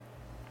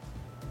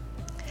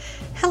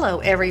Hello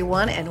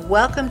everyone, and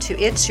welcome to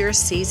It's Your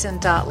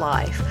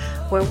Season.life,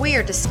 where we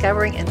are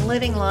discovering and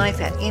living life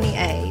at any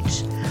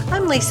age.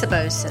 I'm Lisa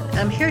Boson.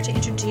 I'm here to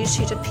introduce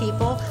you to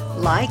people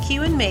like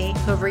you and me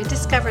who have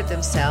rediscovered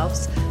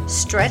themselves,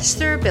 stretched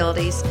their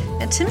abilities,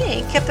 and to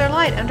me, kept their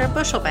light under a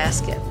bushel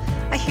basket.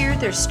 I hear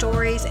their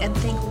stories and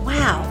think,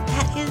 wow,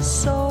 that is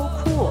so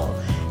cool.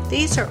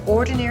 These are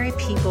ordinary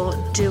people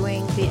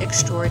doing the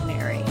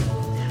extraordinary.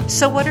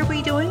 So what are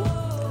we doing?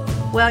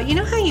 Well, you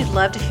know how you'd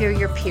love to hear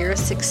your peers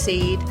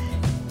succeed?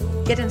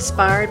 Get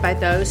inspired by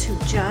those who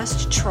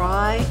just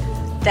try?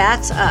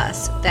 That's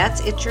us.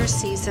 That's It's Your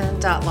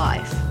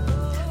Season.life.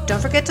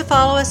 Don't forget to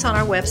follow us on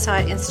our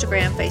website,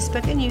 Instagram,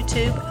 Facebook, and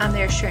YouTube. I'm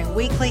there sharing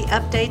weekly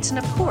updates and,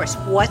 of course,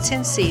 what's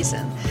in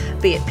season,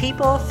 be it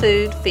people,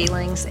 food,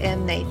 feelings,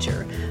 and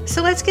nature.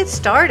 So let's get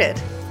started.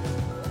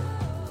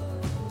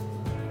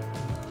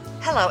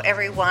 Hello,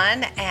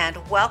 everyone, and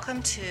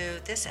welcome to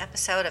this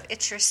episode of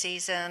It's Your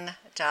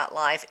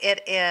Season.life.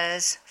 It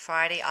is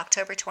Friday,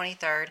 October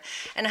 23rd,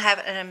 and I have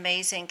an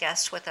amazing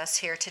guest with us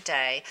here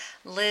today,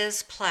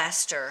 Liz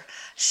Plaster.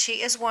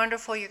 She is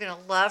wonderful. You're going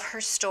to love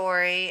her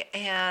story,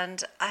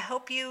 and I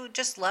hope you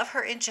just love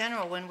her in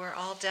general when we're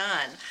all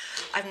done.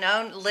 I've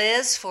known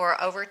Liz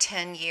for over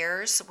 10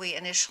 years. We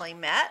initially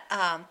met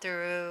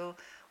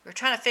we were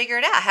trying to figure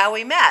it out how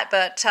we met,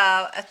 but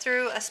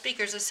through a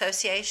speakers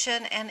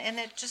association, and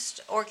it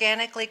just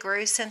organically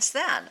grew since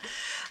then.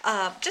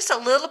 Just a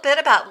little bit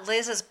about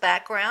Liz's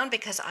background,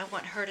 because I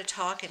want her to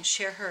talk and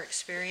share her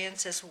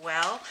experience as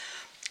well.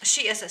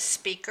 She is a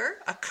speaker,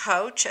 a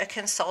coach, a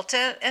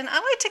consultant, and I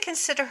like to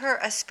consider her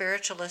a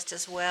spiritualist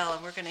as well,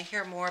 and we're going to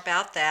hear more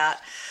about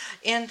that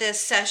in this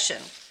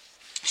session.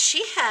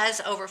 She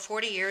has over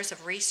 40 years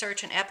of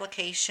research and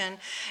application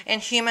in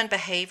human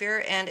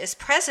behavior and is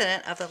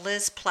president of the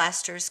Liz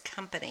Plaster's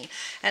Company,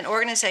 an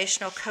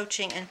organizational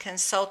coaching and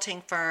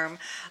consulting firm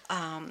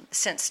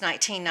since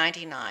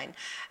 1999.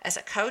 As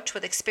a coach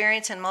with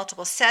experience in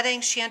multiple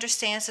settings, she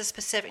understands the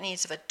specific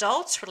needs of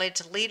adults related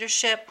to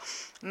leadership,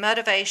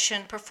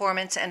 motivation,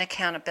 performance, and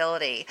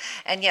accountability.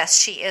 And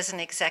yes, she is an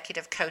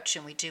executive coach,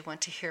 and we do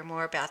want to hear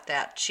more about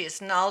that. She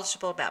is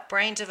knowledgeable about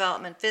brain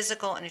development,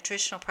 physical and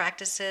nutritional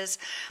practices,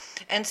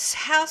 and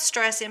how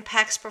stress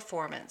impacts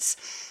performance.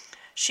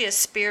 She has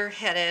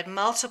spearheaded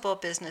multiple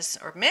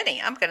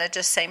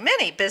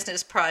many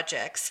business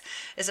projects,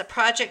 is a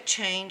project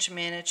change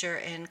manager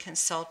and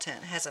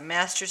consultant, has a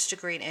master's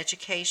degree in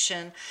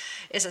education,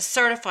 is a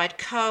certified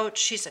coach.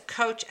 She's a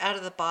coach out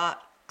of the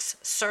box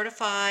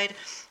certified.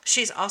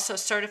 She's also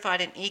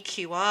certified in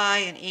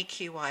EQI and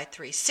EQI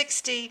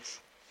 360,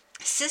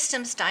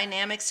 Systems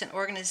Dynamics and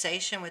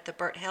Organization with the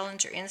Bert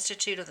Hellinger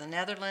Institute of the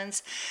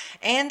Netherlands,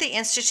 and the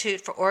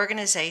Institute for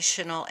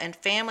Organizational and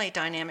Family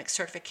Dynamics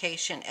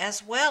certification,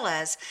 as well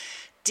as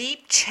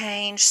Deep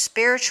Change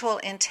Spiritual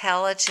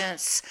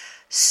Intelligence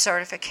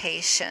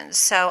certification.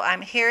 So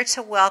I'm here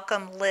to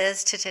welcome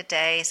Liz to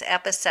today's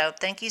episode.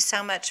 Thank you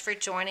so much for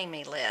joining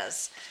me,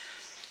 Liz.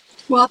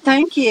 Well,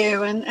 thank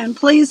you. And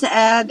please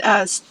add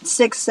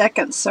 6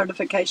 seconds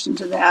certification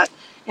to that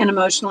in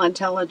emotional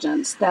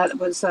intelligence. That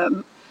was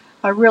a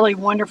really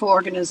wonderful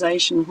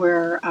organization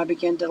where I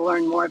began to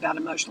learn more about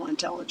emotional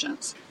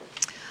intelligence.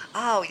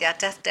 Oh, yeah,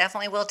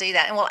 definitely we'll do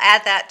that. And we'll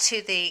add that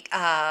to the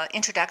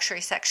introductory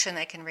section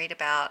they can read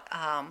about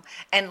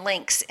and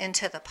links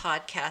into the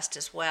podcast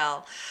as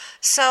well.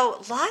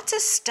 So lots of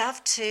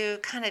stuff to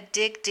kind of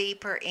dig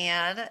deeper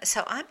in.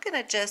 So I'm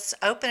going to just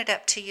open it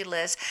up to you,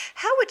 Liz.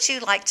 How would you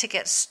like to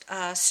get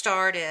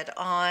started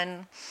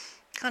on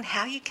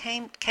how you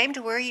came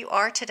to where you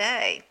are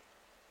today?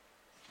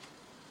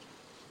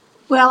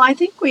 Well, I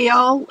think we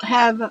all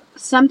have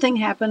something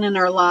happen in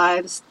our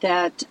lives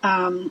that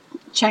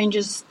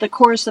changes the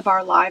course of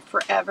our life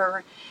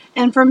forever.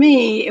 And for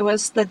me, it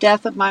was the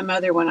death of my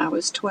mother when I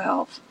was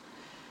 12.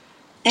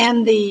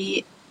 And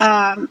the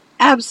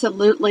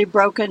absolutely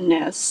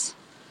brokenness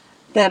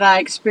that I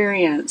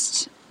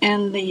experienced,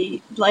 and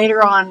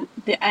later on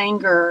the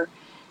anger,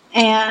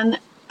 and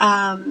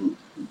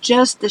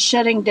just the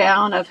shutting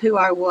down of who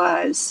I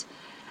was.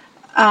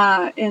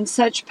 In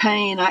such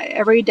pain.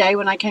 Every day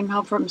when I came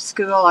home from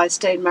school, I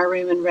stayed in my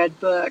room and read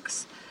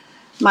books.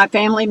 My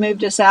family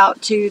moved us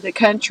out to the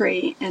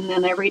country, and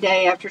then every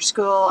day after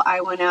school,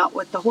 I went out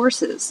with the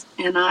horses,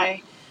 and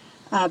I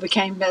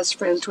became best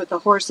friends with the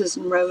horses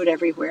and rode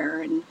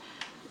everywhere, and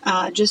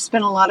just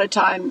spent a lot of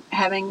time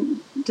having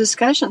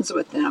discussions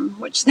with them,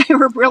 which they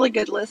were really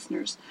good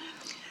listeners.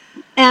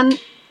 And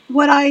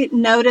what I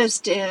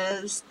noticed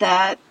is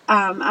that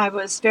I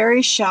was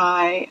very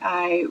shy.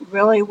 I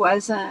really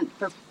wasn't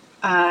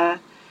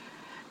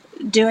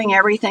doing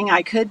everything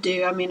I could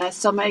do. I mean, I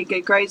still made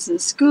good grades in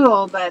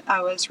school, but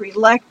I was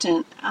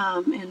reluctant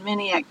in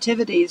many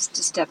activities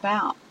to step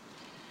out.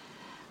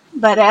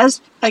 But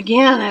as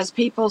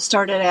people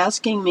started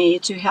asking me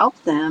to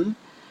help them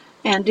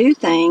and do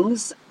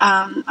things,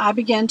 I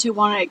began to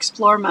want to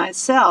explore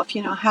myself.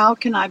 How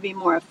can I be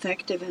more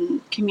effective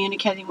in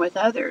communicating with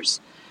others?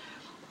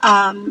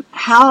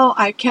 How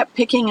I kept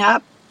picking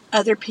up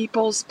other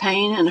people's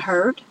pain and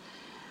hurt,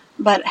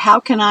 But how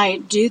can I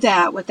do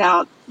that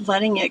without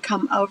letting it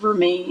come over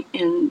me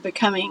and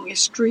becoming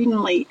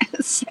extremely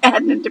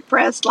sad and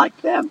depressed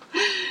like them?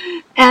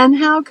 And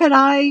how could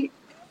I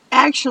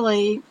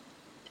actually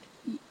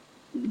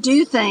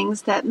do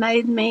things that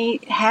made me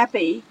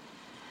happy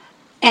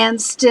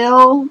and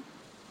still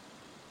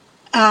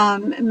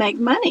make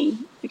money?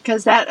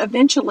 Because that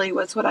eventually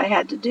was what I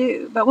had to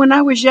do. But when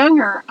I was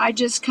younger, I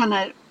just kind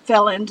of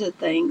fell into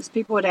things.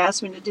 People would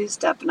ask me to do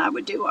stuff and I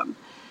would do them.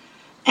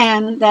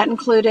 And that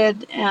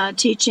included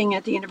teaching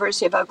at the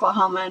University of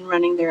Oklahoma and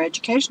running their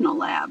educational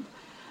lab.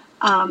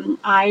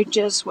 I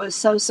just was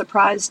so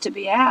surprised to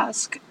be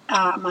asked.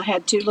 I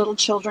had 2 little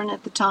children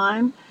at the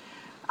time.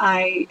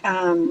 I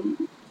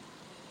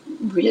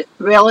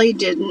really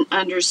didn't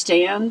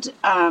understand.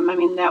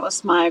 That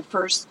was my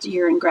first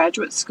year in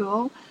graduate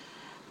school.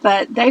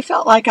 But they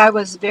felt like I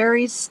was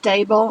very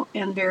stable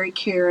and very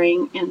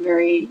caring and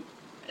very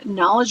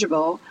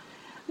knowledgeable,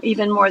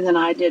 even more than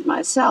I did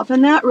myself.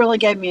 And that really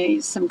gave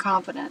me some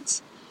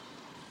confidence.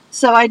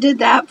 So I did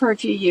that for a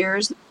few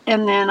years.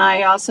 And then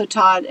I also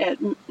taught at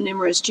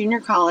numerous junior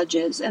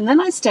colleges. And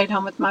then I stayed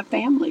home with my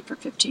family for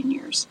 15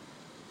 years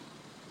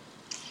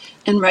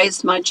and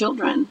raised my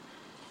children.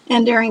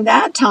 And during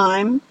that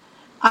time,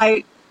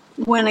 I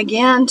went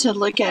again to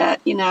look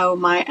at,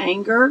 my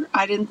anger.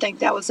 I didn't think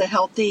that was a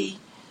healthy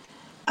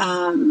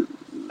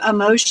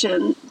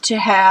emotion to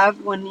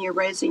have when you're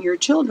raising your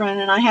children.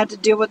 And I had to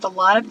deal with a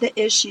lot of the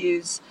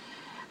issues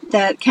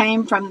that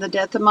came from the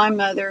death of my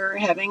mother,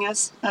 having a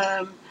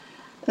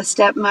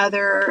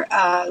stepmother,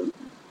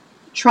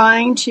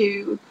 trying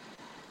to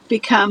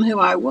become who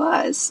I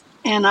was.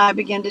 And I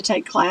began to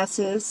take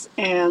classes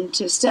and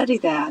to study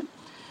that.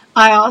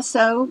 I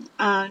also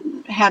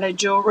had a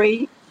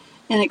jewelry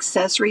and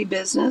accessory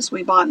business.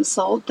 We bought and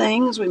sold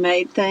things. We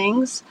made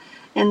things.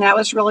 And that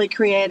was really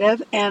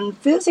creative. And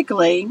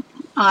physically,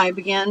 I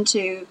began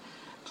to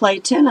play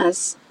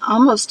tennis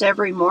almost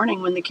every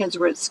morning when the kids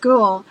were at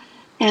school.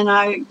 And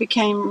I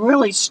became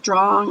really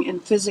strong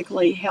and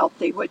physically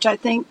healthy, which I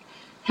think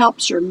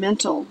helps your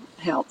mental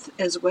health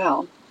as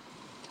well.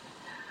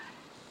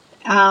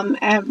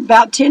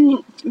 About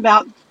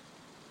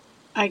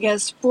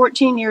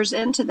 14 years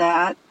into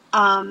that,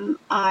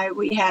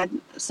 we had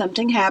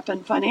something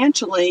happen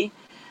financially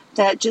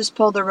that just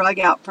pulled the rug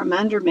out from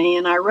under me.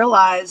 And I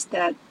realized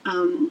that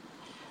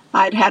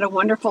I'd had a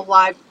wonderful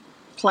life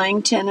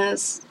playing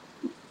tennis,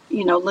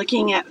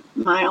 looking at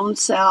my own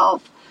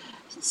self,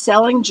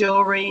 selling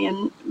jewelry,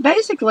 and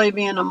basically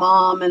being a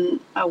mom and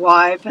a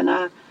wife and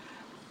a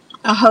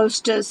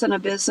hostess and a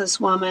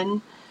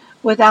businesswoman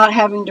without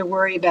having to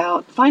worry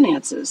about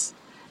finances.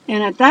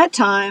 And at that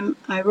time,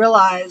 I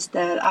realized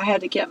that I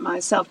had to get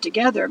myself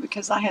together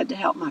because I had to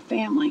help my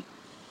family.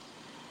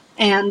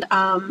 And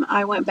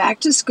I went back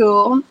to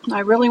school. I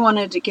really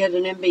wanted to get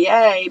an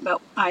MBA,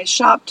 but I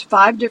shopped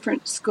 5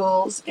 different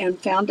schools and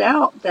found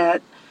out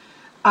that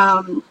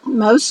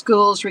most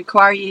schools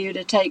require you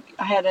to take,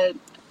 I had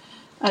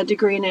a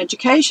degree in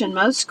education.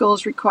 Most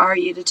schools require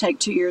you to take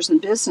 2 years in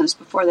business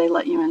before they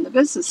let you in the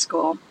business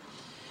school.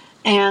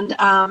 And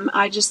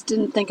I just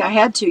didn't think I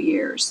had 2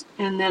 years.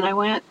 And then I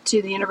went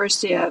to the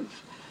University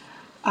of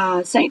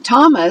St.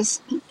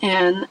 Thomas,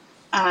 and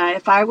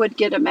if I would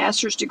get a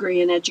master's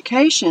degree in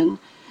education,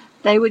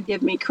 they would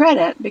give me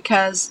credit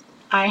because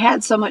I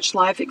had so much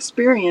life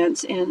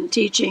experience in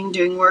teaching,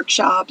 doing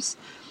workshops.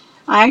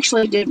 I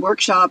actually did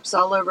workshops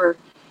all over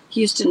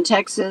Houston,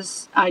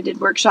 Texas. I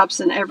did workshops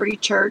in every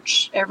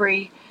church,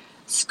 every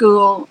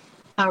school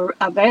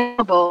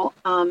available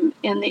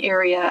in the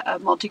area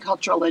of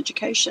multicultural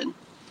education.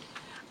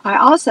 I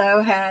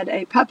also had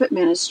a puppet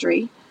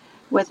ministry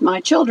with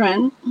my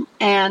children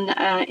and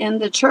in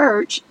the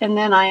church, and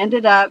then I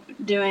ended up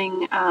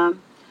doing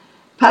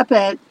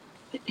puppet,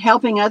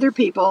 helping other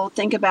people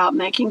think about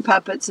making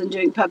puppets and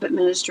doing puppet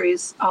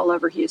ministries all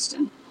over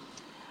Houston.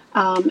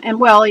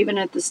 Even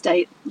at the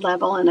state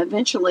level and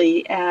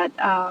eventually at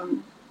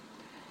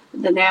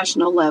the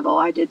national level.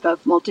 I did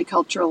both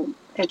multicultural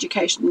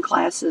education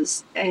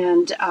classes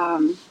and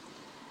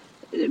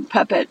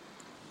puppet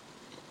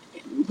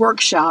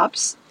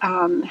workshops,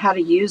 how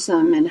to use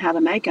them and how to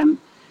make them.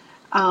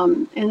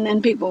 And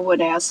then people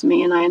would ask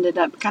me, and I ended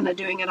up kind of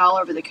doing it all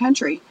over the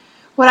country.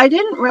 What I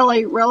didn't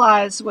really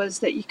realize was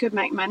that you could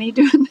make money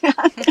doing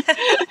that.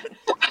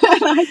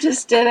 And I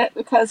just did it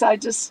because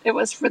it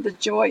was for the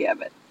joy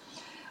of it.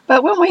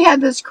 But when we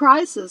had this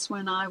crisis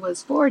when I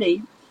was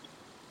 40,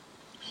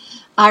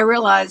 I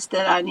realized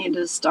that I needed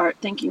to start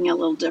thinking a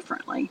little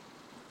differently.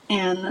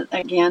 And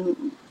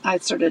again, I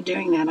started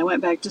doing that. I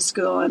went back to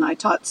school and I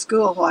taught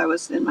school while I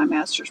was in my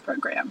master's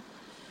program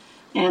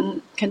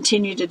and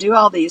continued to do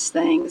all these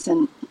things.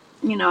 And,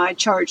 I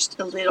charged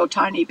a little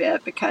tiny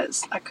bit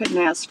because I couldn't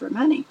ask for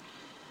money.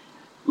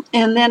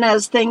 And then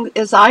as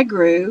I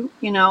grew,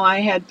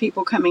 I had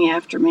people coming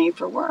after me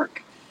for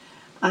work.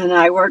 And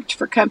I worked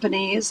for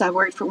companies. I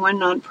worked for one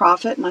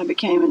nonprofit, and I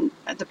became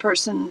the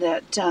person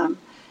that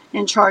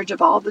in charge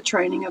of all the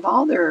training of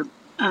all their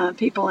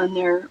people in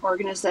their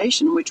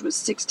organization, which was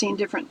 16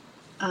 different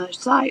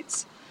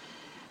sites.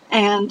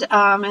 And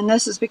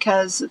this is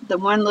because the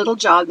one little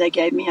job they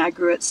gave me, I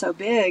grew it so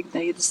big,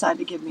 they decided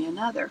to give me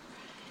another.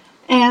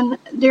 And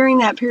during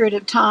that period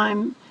of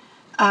time,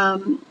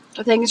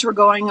 things were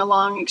going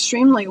along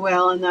extremely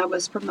well, and I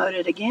was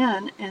promoted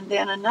again. And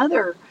then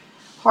another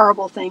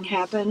horrible thing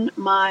happened.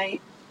 My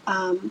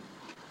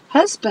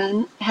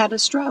husband had a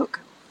stroke.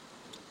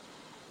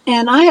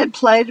 And I had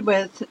played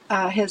with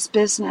his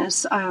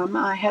business.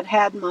 I had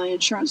had my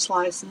insurance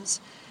license.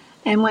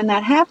 And when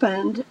that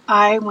happened,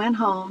 I went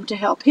home to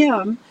help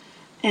him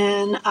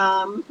and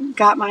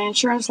got my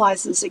insurance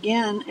license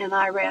again. And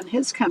I ran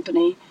his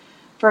company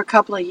for a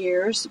couple of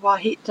years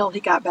till he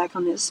got back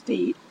on his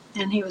feet.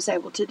 And he was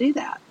able to do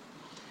that.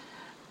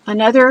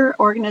 Another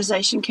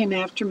organization came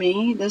after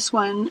me. This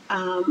one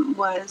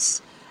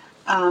was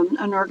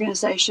an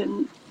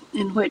organization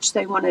in which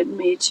they wanted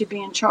me to be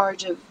in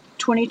charge of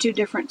 22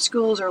 different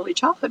schools' early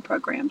childhood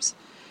programs.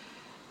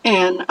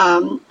 And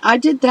I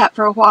did that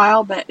for a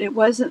while, but it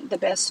wasn't the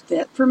best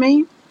fit for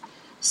me.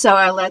 So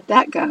I let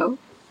that go.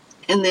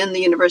 And then the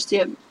University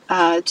of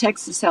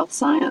Texas Health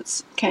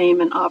Science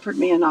came and offered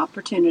me an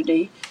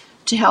opportunity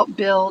to help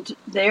build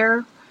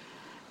their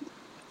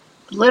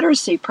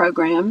literacy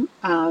program,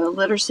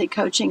 literacy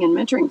coaching and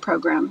mentoring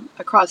program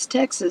across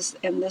Texas.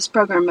 And this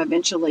program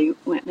eventually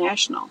went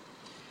national.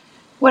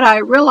 What I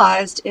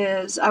realized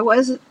is I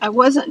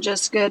wasn't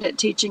just good at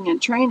teaching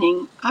and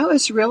training. I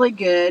was really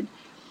good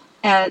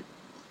at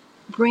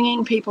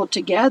bringing people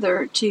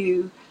together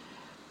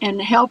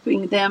and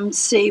helping them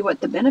see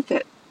what the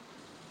benefit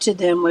to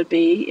them would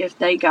be if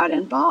they got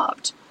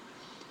involved.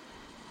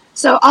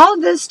 So all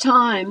this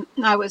time,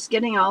 I was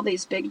getting all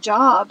these big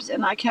jobs,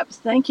 and I kept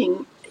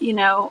thinking,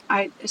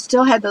 I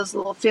still had those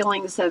little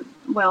feelings of,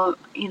 well,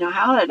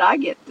 how did I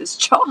get this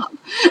job?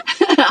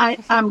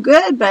 I'm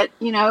good, but,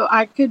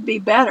 I could be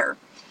better.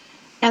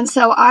 And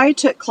so I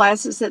took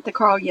classes at the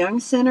Carl Jung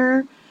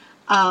Center.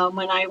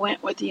 When I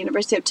went with the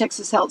University of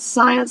Texas Health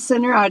Science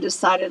Center, I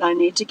decided I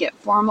need to get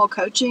formal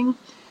coaching,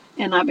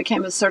 and I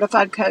became a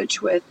certified coach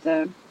with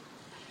the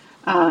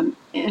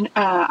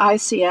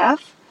ICF.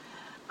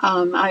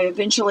 I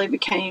eventually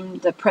became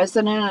the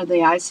president of the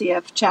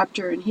ICF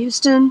chapter in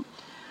Houston.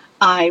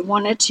 I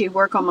wanted to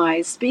work on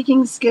my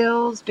speaking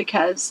skills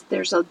because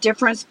there's a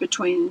difference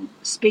between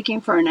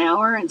speaking for an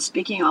hour and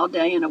speaking all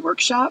day in a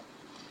workshop.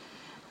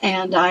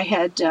 And I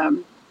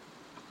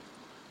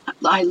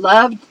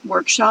loved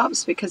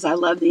workshops because I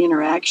love the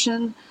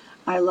interaction.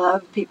 I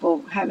love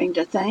people having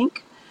to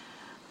think.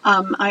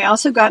 I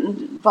also got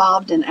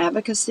involved in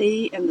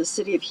advocacy in the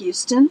city of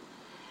Houston.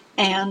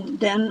 And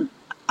then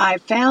I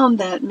found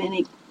that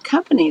many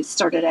companies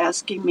started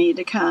asking me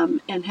to come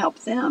and help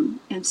them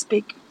and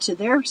speak to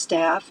their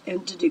staff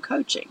and to do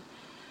coaching.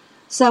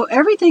 So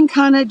everything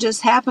kind of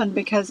just happened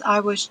because I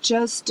was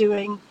just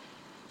doing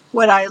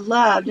what I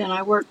loved, and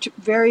I worked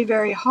very,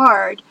 very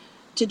hard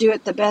to do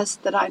it the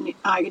best that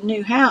I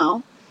knew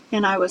how,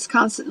 and I was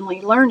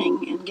constantly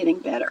learning and getting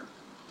better.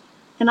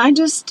 And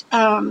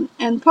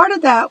and part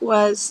of that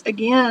was,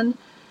 again,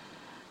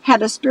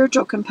 had a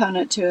spiritual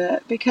component to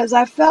it, because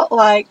I felt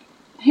like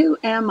who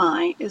am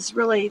I is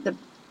really the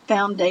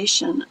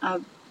foundation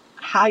of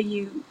how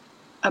you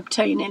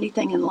obtain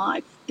anything in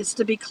life. Is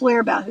to be clear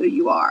about who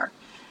you are.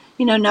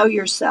 Know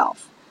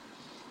yourself.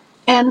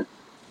 And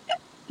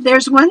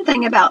there's one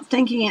thing about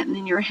thinking it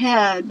in your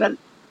head, but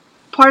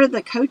part of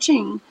the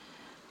coaching,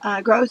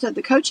 growth of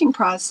the coaching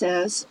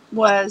process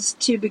was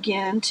to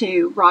begin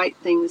to write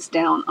things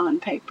down on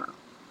paper.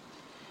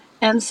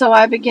 And so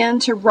I began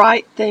to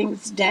write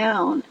things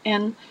down.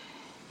 And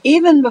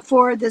even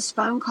before this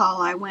phone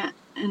call, I went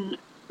and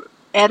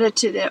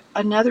edited it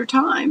another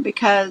time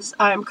because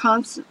I'm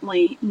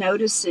constantly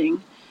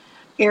noticing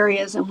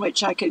areas in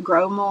which I could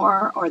grow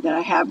more or that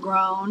I have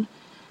grown,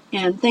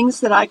 and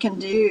things that I can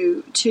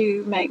do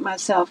to make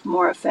myself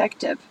more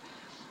effective.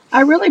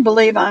 I really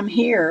believe I'm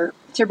here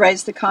to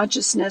raise the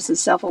consciousness and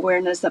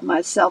self-awareness of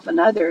myself and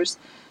others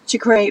to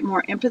create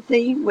more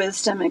empathy,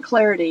 wisdom, and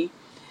clarity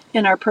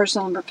in our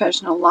personal and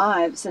professional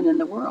lives and in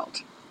the world.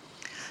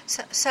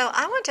 So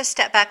I want to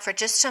step back for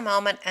just a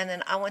moment, and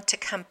then I want to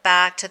come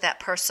back to that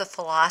personal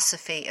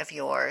philosophy of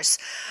yours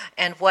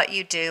and what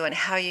you do and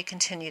how you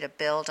continue to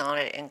build on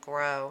it and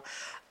grow.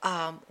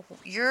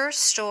 Your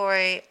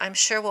story, I'm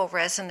sure, will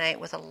resonate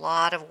with a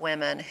lot of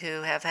women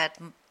who have had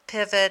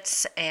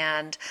pivots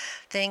and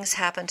things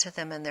happen to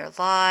them in their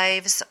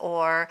lives,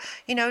 or,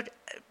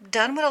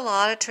 done what a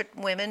lot of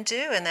women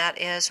do, and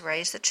that is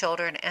raise the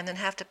children and then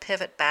have to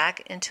pivot back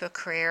into a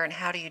career. And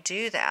how do you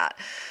do that?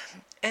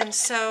 And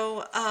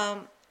so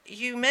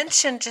you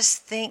mentioned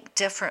just think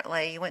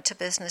differently. You went to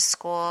business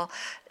school.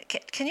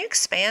 Can you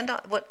expand on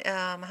what,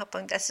 I'm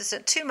hoping this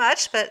isn't too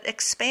much, but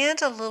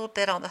expand a little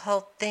bit on the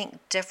whole think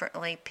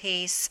differently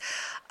piece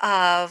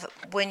of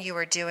when you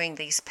were doing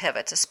these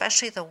pivots,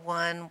 especially the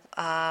one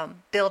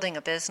building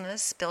a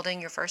business,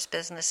 building your first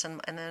business,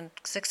 and then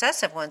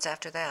successive ones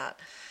after that.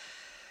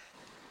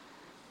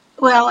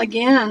 Well,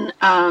 again,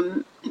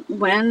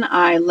 when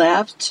I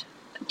left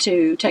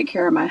to take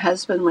care of my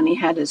husband when he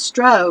had his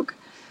stroke,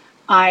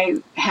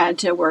 I had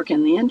to work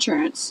in the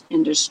insurance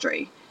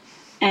industry,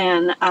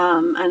 and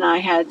I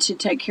had to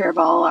take care of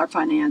all our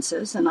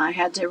finances, and I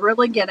had to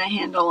really get a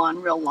handle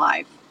on real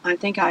life. I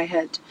think I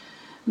had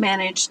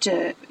managed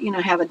to,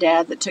 have a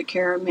dad that took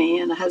care of me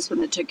and a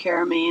husband that took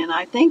care of me, and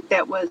I think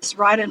that was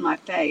right in my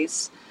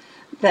face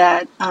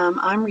that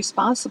I'm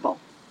responsible.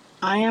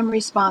 I am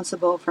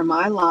responsible for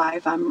my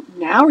life. I'm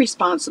now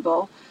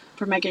responsible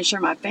for making sure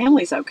my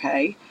family's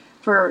okay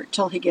for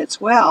till he gets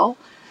well,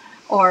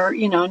 or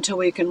until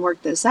we can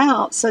work this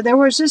out. So there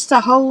was just a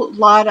whole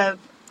lot of,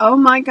 oh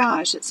my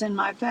gosh, it's in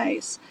my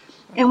face.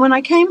 And when I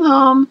came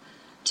home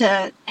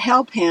to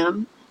help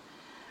him,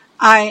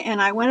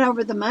 I went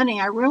over the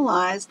money, I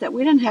realized that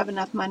we didn't have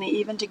enough money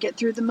even to get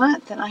through the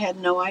month, and I had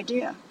no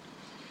idea.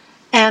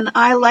 And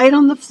I laid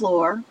on the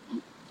floor,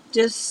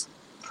 just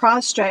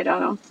prostrate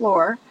on the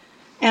floor,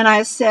 and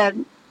I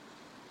said,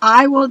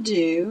 I will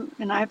do,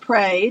 and I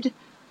prayed,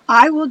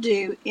 I will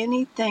do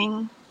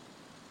anything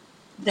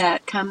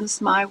that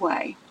comes my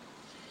way.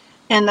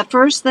 And the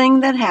first thing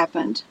that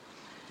happened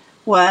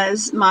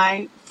was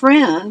my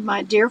friend,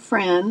 my dear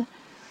friend,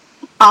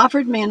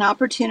 offered me an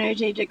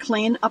opportunity to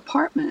clean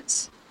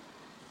apartments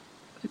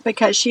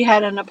because she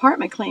had an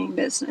apartment cleaning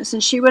business,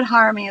 and she would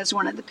hire me as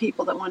one of the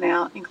people that went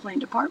out and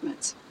cleaned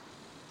apartments.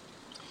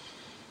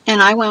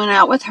 And I went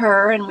out with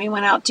her, and we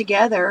went out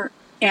together,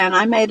 and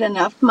I made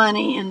enough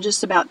money in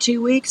just about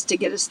 2 weeks to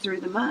get us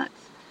through the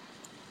month.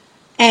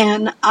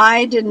 And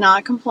I did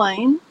not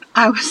complain.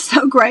 I was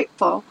so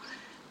grateful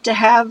to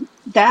have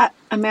that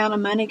amount of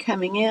money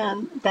coming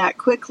in that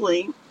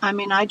quickly. I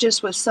mean, I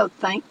just was so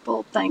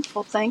thankful.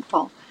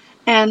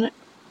 And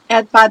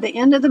by the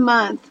end of the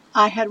month,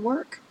 I had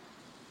work.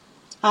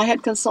 I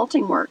had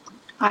consulting work.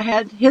 I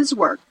had his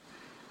work.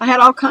 I had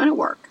all kind of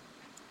work.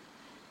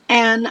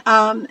 And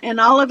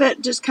all of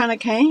it just kind of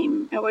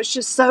came. It was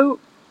just so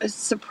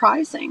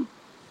surprising.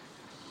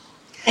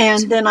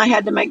 And then I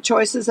had to make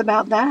choices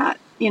about that,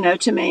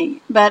 to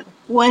me. But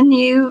when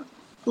you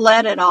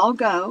let it all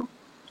go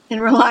and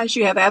realize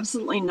you have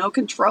absolutely no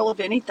control of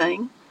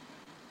anything,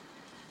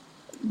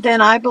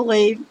 then I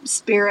believe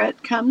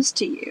spirit comes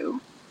to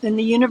you. Then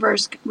the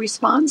universe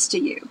responds to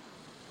you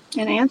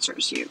and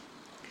answers you.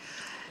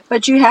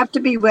 But you have to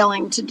be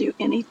willing to do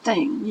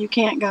anything. You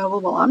can't go,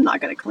 well, I'm not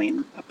going to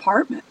clean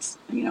apartments.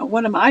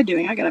 What am I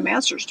doing? I got a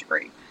master's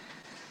degree.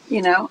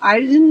 I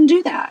didn't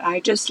do that. I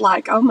just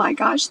oh my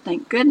gosh,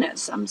 thank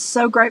goodness. I'm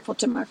so grateful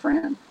to my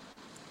friend.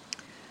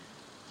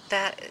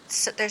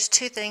 There's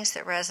two things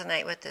that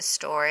resonate with this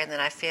story, and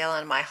that I feel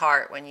in my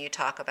heart when you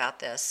talk about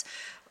this.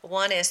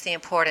 One is the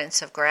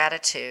importance of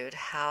gratitude,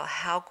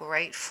 how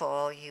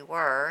grateful you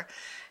were.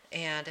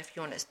 And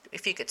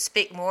if you could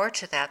speak more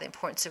to that, the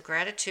importance of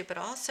gratitude, but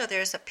also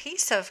there's a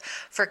piece of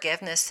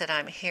forgiveness that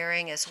I'm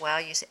hearing as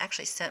well. You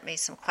actually sent me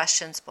some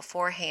questions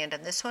beforehand,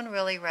 and this one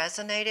really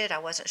resonated. I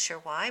wasn't sure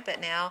why, but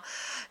now,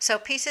 so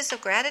pieces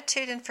of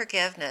gratitude and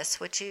forgiveness.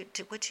 Would you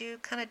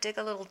kind of dig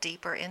a little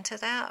deeper into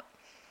that?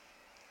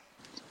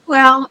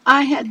 Well,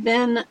 I had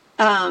been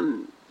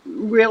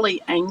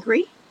really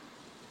angry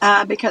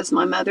because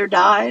my mother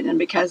died, and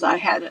because I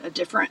had a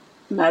different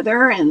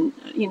mother, and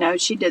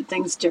she did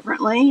things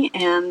differently,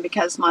 and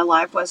because my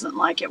life wasn't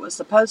like it was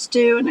supposed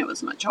to, and it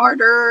was much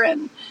harder,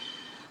 and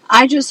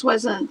I just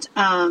wasn't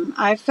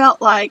I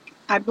felt like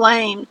I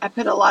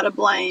put a lot of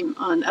blame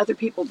on other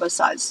people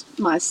besides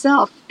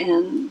myself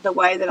in the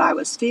way that I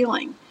was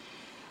feeling.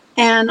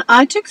 And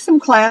I took some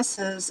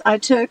classes. I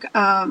took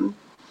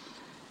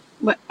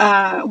well,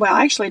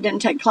 I actually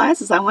didn't take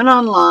classes. I went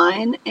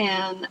online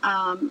and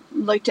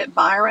looked at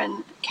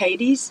Byron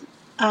Katie's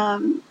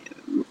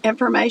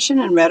information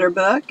and read her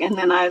book, and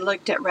then I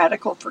looked at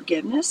Radical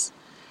Forgiveness.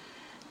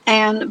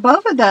 And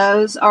both of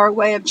those are a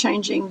way of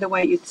changing the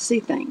way you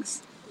see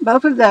things.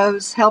 Both of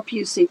those help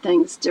you see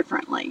things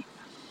differently.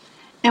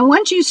 And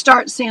once you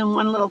start seeing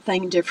one little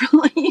thing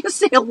differently, you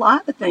see a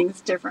lot of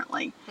things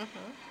differently.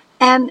 Mm-hmm.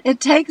 And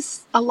it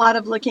takes a lot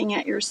of looking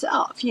at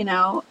yourself.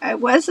 It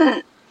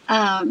wasn't,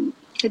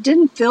 it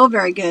didn't feel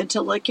very good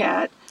to look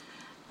at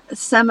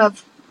some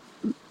of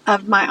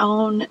my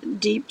own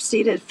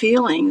deep-seated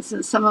feelings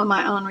and some of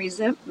my own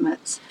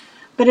resentments.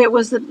 But it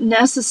was the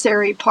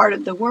necessary part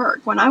of the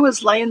work. When I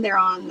was laying there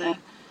on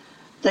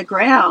the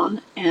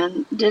ground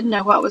and didn't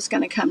know what was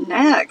going to come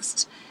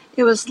next,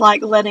 it was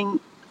like letting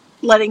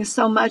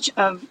so much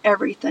of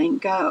everything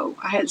go.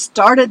 I had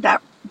started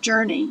that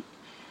journey,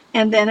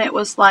 and then it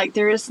was like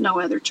there is no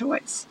other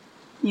choice.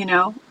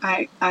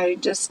 I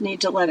just need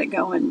to let it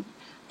go and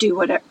do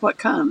what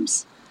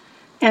comes.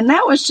 And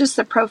that was just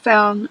a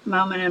profound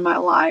moment in my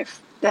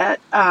life, that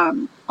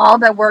all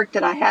the work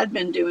that I had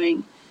been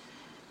doing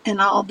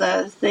and all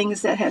the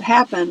things that had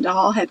happened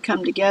all had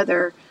come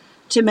together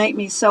to make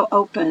me so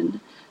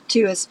open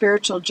to a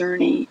spiritual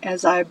journey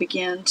as I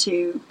began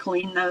to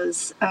clean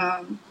those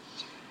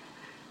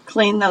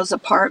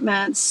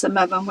apartments, some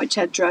of them which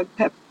had drug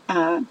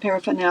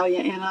paraphernalia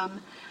in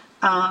them.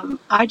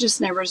 I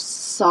just never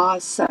saw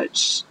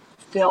such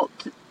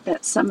filth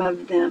that some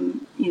of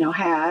them,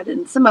 had,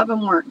 and some of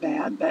them weren't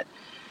bad, but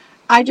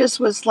I just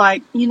was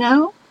like,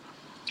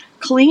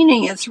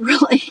 cleaning is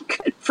really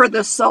good for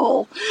the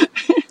soul.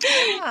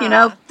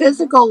 Ah,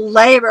 Physical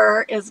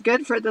labor is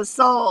good for the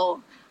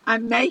soul.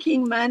 I'm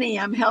making money.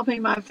 I'm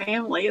helping my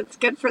family. It's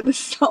good for the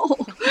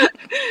soul.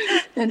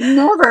 And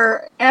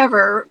never,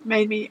 ever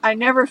I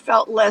never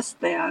felt less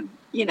than,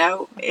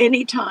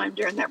 any time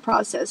during that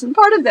process. And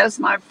part of that's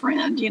my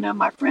friend,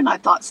 my friend I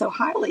thought so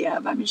highly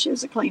of. I mean, she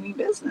has a cleaning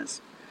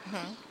business.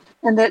 mhm.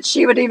 And that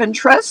she would even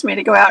trust me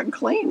to go out and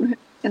clean.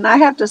 And I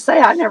have to say,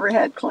 I never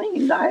had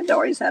cleaned. I had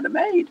always had a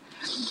maid.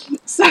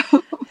 So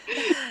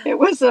it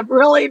was a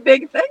really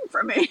big thing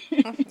for me.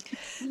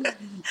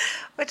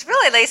 Which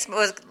really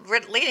was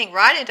leading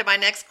right into my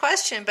next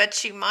question,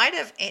 but you might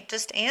have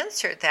just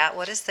answered that.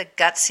 What is the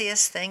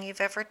gutsiest thing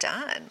you've ever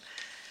done?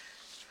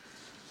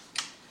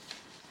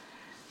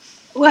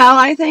 Well,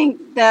 I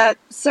think that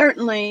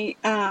certainly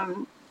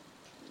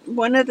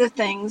one of the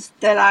things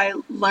that I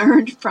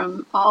learned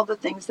from all the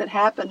things that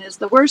happened is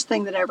the worst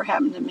thing that ever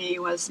happened to me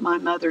was my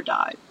mother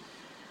died.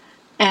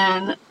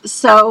 And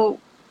so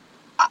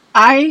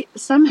I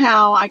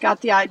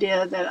got the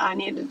idea that I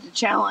needed to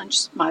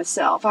challenge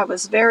myself. I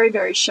was very,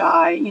 very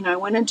shy. I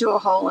went into a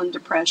hole in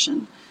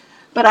depression,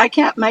 but I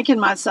kept making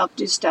myself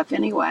do stuff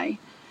anyway.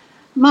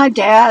 My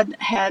dad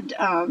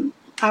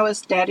I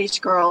was daddy's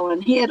girl,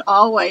 and he had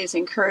always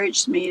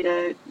encouraged me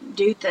to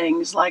do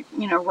things like,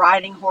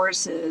 riding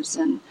horses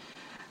and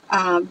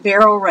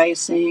barrel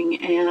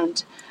racing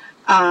and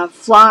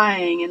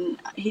flying. And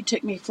he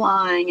took me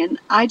flying. And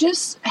I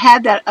just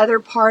had that other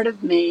part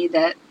of me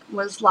that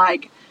was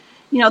like,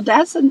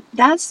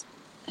 that's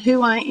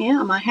who I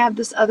am. I have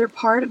this other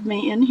part of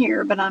me in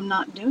here, but I'm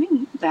not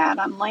doing that.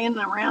 I'm laying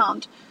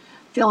around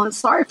feeling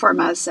sorry for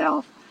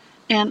myself.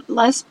 And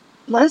let's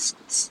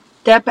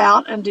step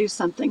out and do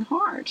something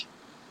hard.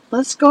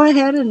 Let's go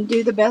ahead and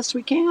do the best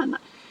we can.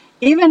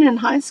 Even in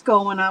high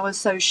school, when I was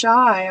so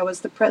shy, I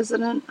was the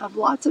president of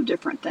lots of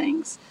different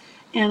things.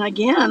 And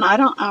again,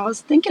 I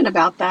was thinking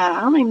about that.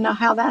 I don't even know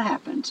how that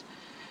happened,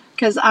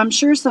 because I'm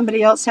sure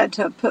somebody else had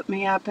to have put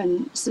me up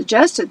and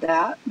suggested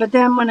that. But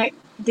then when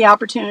the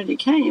opportunity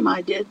came,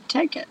 I did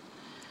take it.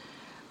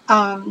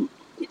 Um,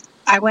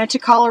 I went to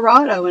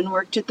Colorado and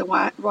worked at the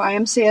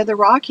YMCA of the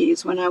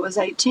Rockies when I was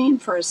 18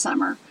 for a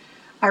summer.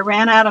 I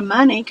ran out of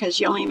money because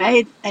you only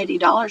made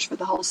 $80 for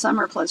the whole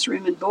summer plus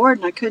room and board,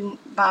 and I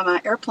couldn't buy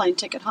my airplane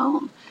ticket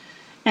home.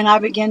 And I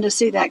began to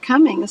see that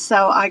coming,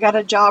 so I got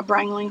a job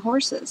wrangling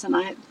horses, and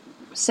I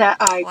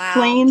Wow.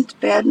 cleaned,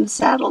 fed, and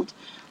saddled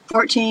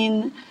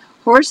 14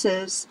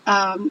 horses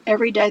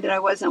every day that I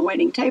wasn't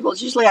waiting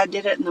tables. Usually I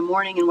did it in the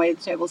morning and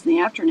waited tables in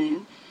the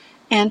afternoon,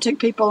 and took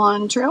people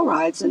on trail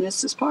rides in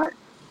Estes Park.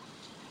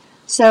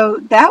 So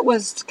that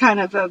was kind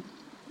of a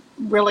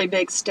really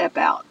big step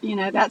out.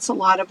 That's a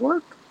lot of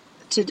work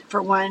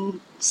for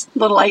one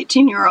little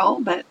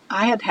 18-year-old, but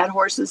I had had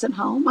horses at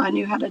home. I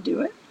knew how to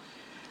do it.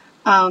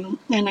 And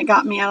it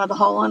got me out of the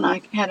hole, and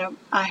I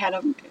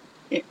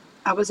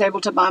was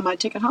able to buy my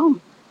ticket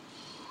home.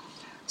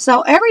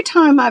 So every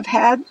time I've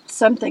had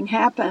something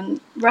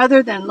happen,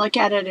 rather than look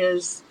at it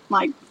as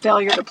like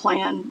failure to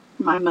plan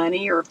my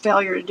money or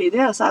failure to do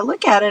this, I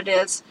look at it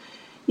as,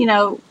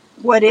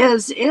 what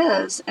is,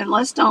 and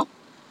let's don't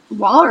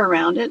waller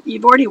around it.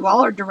 You've already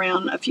wallered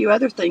around a few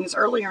other things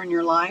earlier in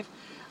your life.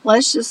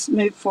 Let's just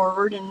move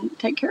forward and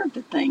take care of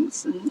the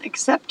things and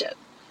accept it.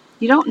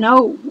 You don't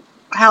know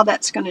how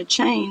that's going to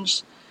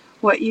change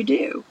what you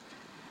do.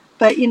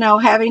 But,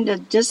 having to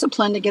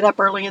discipline to get up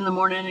early in the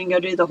morning and go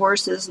do the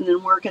horses and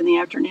then work in the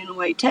afternoon and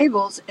wait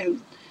tables.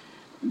 And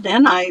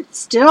then I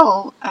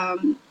still, a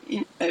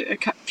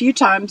few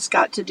times,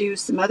 got to do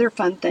some other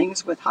fun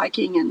things with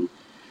hiking and,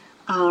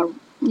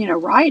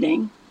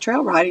 riding,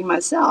 trail riding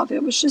myself.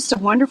 It was just a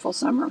wonderful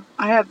summer.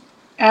 I have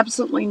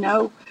absolutely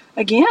no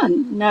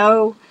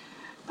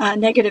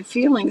negative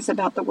feelings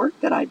about the work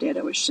that I did.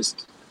 It was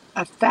just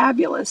a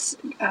fabulous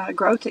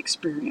growth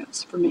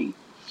experience for me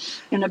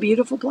in a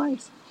beautiful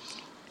place.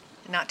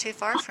 Not too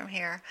far from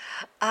here.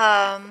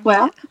 Um,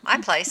 Well, my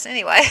place,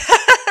 anyway.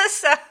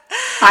 so,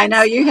 I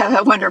know you have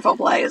a wonderful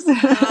place.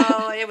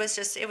 oh, it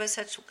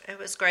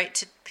was great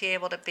to be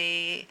able to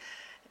be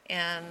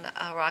in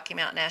Rocky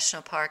Mountain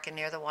National Park and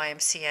near the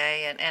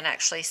YMCA and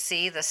actually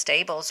see the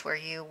stables where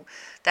you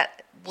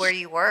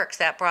work.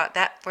 That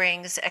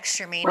brings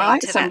extra meaning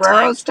Right, to that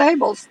Sombrero time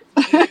Stables.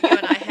 you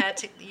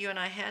and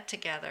I had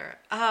together.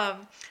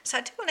 So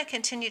I do want to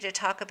continue to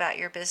talk about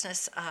your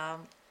business.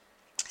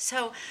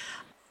 So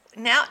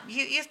now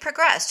you've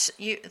progressed.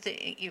 You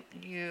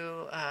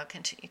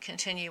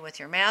continue with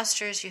your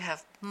masters. You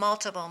have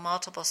multiple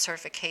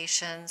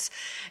certifications,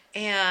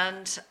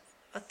 and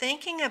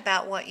thinking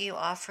about what you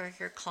offer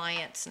your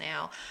clients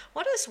now.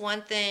 What is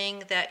one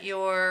thing that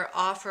your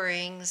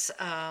offerings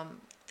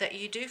that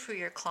you do for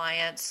your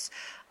clients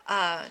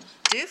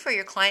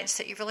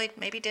that you really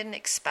maybe didn't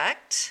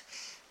expect?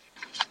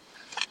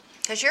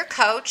 Because you're a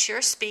coach, you're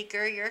a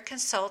speaker, you're a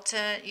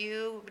consultant,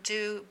 you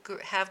do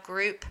have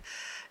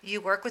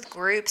you work with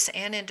groups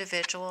and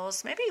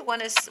individuals. Maybe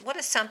what is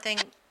something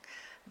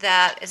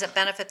that is a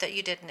benefit that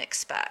you didn't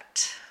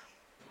expect?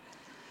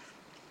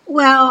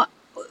 Well,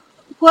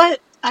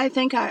 What I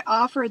think I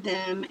offer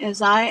them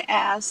is I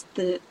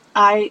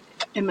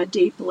am a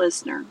deep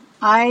listener.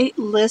 I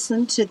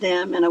listen to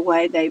them in a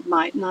way they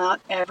might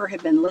not ever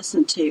have been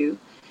listened to.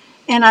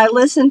 And I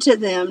listen to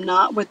them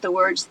not with the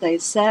words they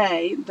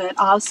say, but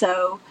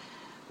also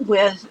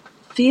with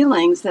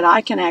feelings that I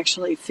can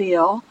actually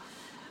feel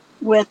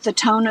with the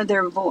tone of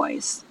their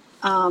voice.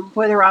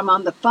 Whether I'm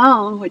on the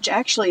phone, which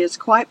actually is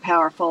quite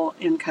powerful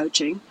in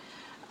coaching,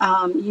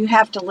 you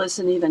have to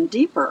listen even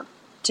deeper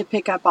to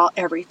pick up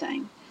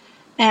everything.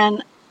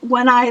 And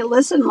when I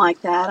listen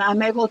like that,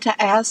 I'm able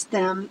to ask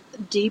them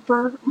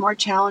deeper, more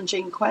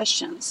challenging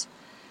questions.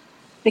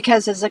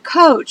 Because as a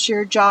coach,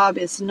 your job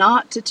is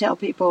not to tell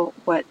people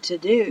what to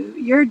do.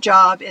 Your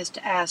job is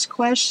to ask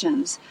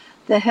questions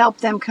that help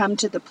them come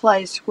to the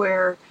place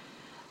where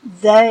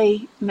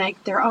they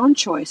make their own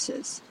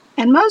choices.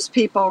 And most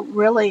people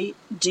really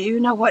do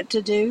know what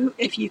to do.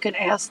 If you can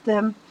ask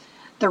them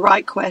the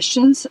right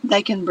questions,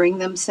 they can bring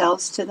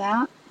themselves to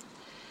that.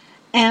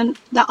 And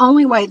the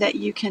only way that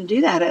you can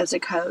do that as a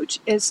coach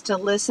is to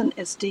listen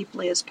as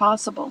deeply as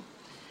possible.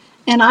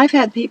 And I've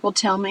had people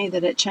tell me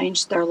that it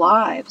changed their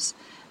lives,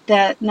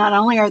 that not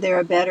only are they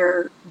a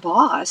better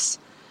boss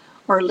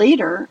or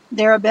leader,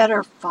 they're a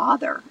better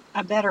father,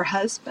 a better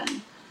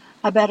husband,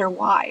 a better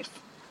wife,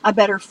 a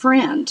better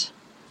friend,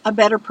 a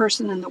better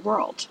person in the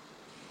world,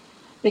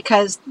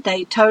 because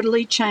they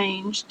totally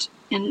changed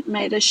and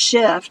made a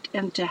shift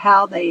into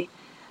how they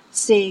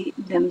see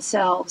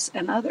themselves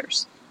and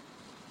others.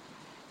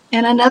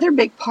 And another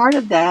big part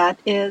of that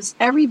is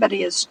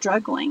everybody is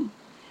struggling.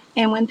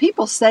 And when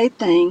people say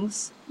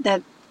things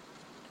that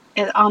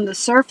on the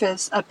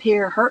surface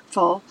appear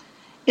hurtful,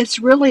 it's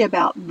really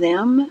about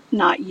them,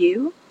 not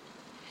you.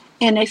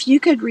 And if you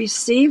could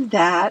receive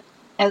that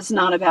as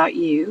not about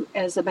you,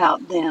 as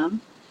about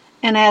them,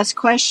 and ask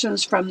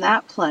questions from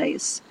that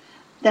place,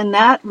 then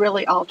that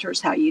really alters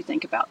how you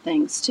think about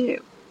things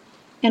too.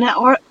 And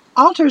it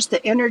alters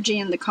the energy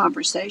in the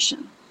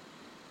conversation.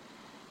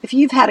 If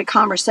you've had a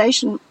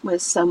conversation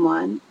with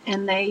someone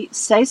and they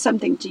say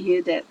something to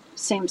you that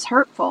seems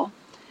hurtful,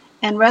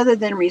 and rather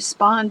than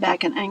respond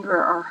back in anger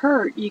or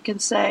hurt, you can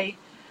say,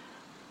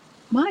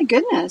 "My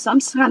goodness, I'm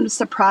kind of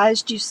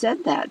surprised you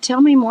said that. Tell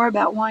me more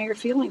about why you're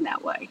feeling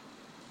that way."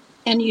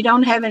 And you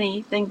don't have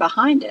anything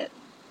behind it,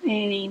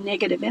 any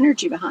negative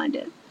energy behind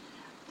it.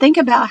 Think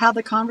about how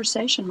the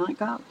conversation might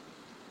go.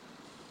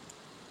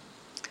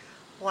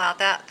 Wow,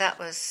 that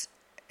was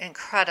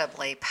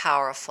incredibly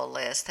powerful,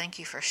 Liz. Thank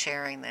you for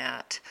sharing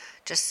that.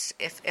 Just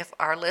if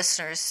our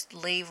listeners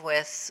leave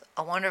with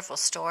a wonderful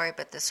story,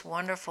 but this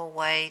wonderful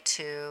way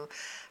to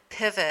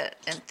pivot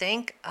and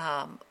think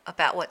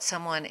about what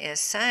someone is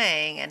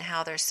saying and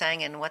how they're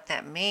saying and what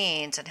that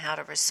means and how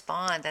to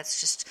respond,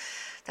 that's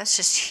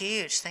just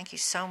huge. Thank you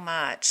so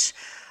much.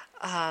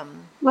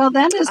 Well,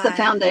 that is the I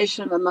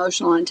foundation of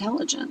emotional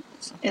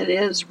intelligence. It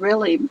is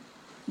really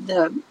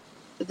the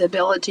the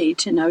ability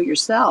to know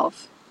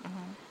yourself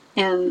mhm,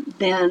 and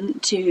then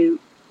to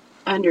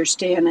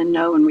understand and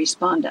know and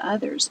respond to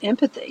others.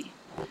 Empathy,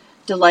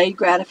 delayed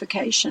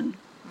gratification.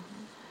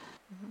 mhm,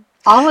 mhm.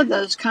 All of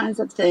those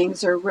kinds of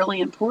things are really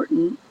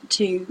important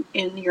to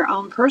in your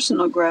own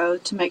personal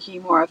growth to make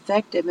you more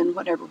effective in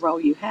whatever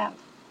role you have.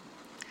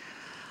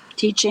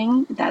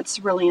 Teaching, that's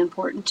really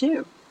important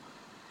too.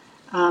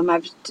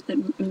 I've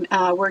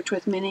worked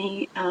with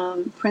many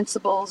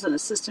principals and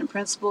assistant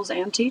principals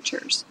and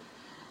teachers.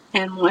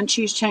 And once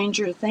you change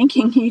your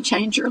thinking, you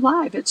change your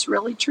life. It's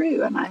really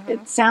true. And Mhm.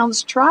 it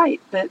sounds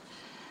trite, but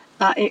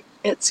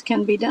it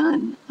can be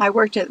done. I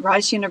worked at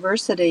Rice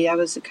University. I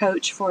was a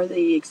coach for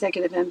the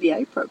executive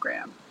MBA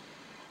program.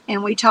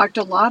 And we talked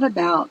a lot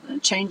about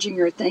changing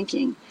your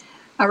thinking.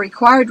 A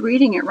required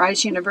reading at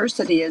Rice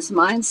University is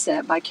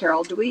Mindset by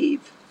Carol Dweeb.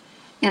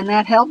 And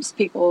that helps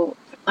people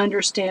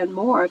understand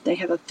more if they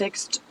have a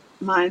fixed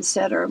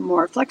mindset or a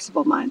more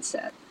flexible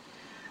mindset.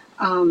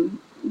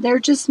 There are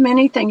just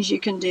many things you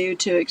can do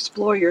to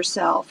explore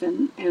yourself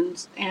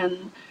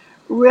and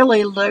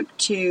really look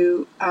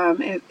to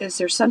is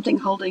there something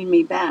holding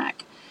me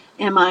back?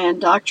 Am I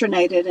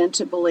indoctrinated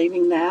into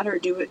believing that, or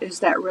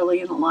is that really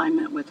in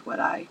alignment with what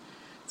I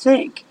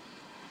think?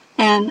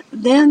 And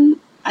then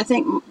I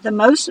think the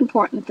most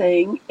important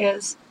thing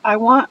is I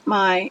want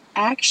my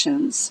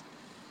actions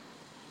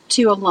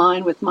to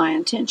align with my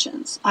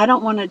intentions. I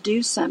don't want to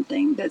do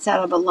something that's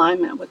out of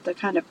alignment with the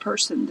kind of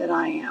person that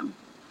I am.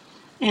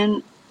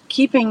 And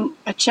keeping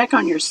a check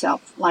on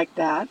yourself like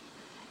that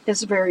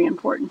is very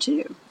important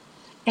too.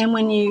 And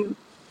when you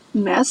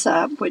mess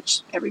up,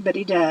 which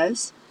everybody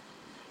does,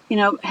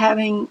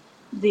 having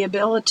the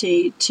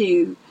ability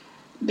to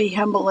be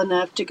humble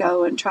enough to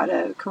go and try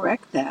to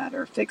correct that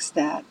or fix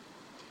that,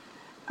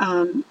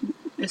 um,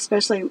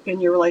 especially in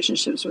your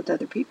relationships with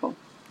other people.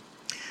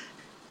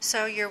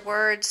 So your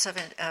words of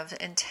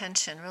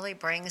intention really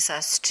brings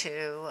us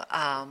to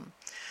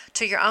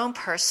your own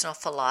personal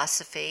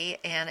philosophy,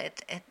 and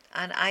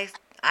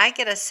I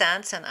get a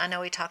sense, and I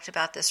know we talked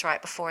about this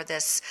right before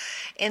this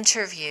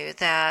interview,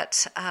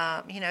 that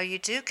you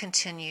do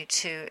continue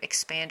to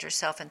expand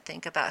yourself and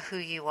think about who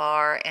you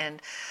are,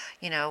 and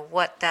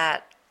what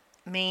that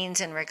means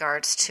in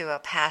regards to a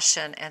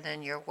passion and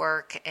then your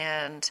work.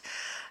 And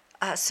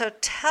so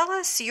tell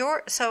us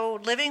so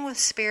living with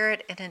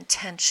spirit and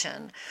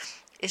intention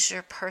is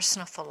your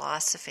personal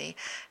philosophy.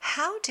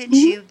 How did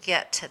Mhm. you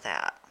get to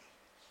that?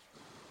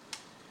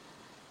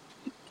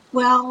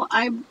 Well,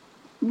 I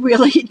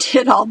really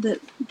did all the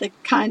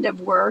kind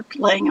of work,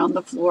 laying on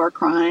the floor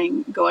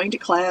crying, going to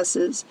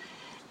classes.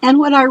 And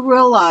what I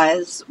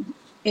realized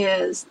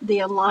is the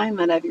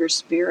alignment of your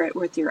spirit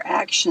with your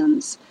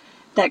actions,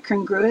 that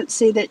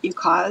congruency that you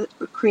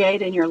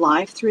create in your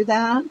life through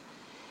that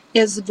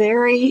is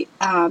very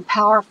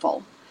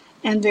powerful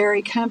and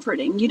very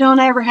comforting. You don't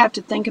ever have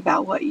to think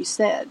about what you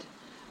said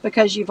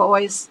because you've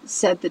always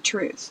said the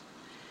truth.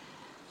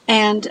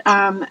 And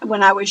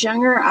when I was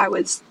younger,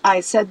 I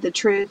said the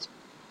truth,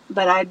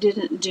 but I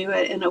didn't do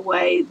it in a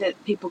way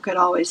that people could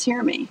always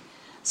hear me.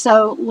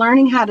 So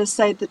learning how to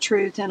say the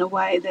truth in a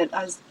way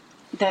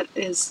that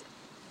is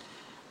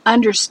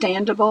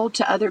understandable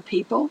to other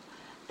people,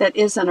 that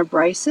isn't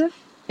abrasive,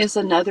 is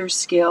another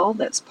skill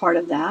that's part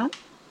of that.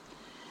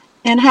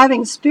 And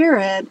having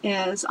spirit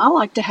is, I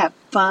like to have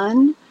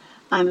fun.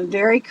 I'm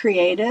very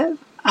creative.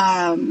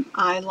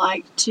 I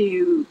like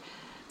to,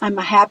 I'm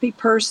a happy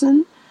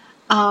person.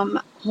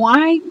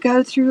 Why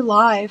go through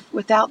life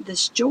without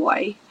this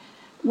joy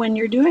when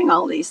you're doing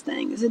all these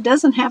things? It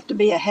doesn't have to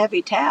be a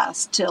heavy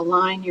task to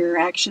align your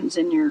actions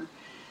and your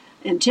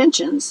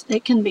intentions.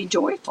 It can be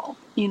joyful,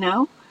 you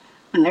know?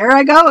 And there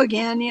I go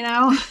again, you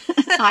know?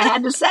 I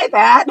had to say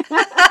that.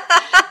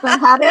 But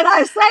how did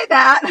I say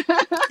that?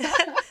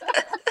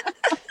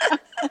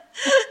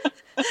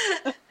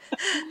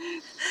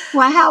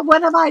 Well,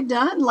 what have I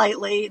done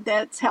lately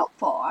that's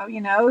helpful?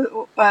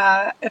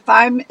 If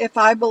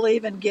I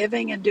believe in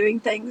giving and doing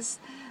things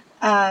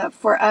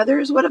for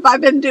others, what have I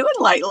been doing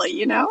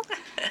lately?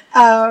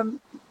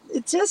 Um,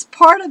 it's just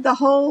part of the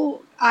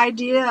whole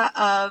idea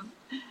of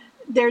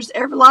there's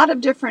a lot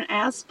of different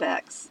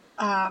aspects.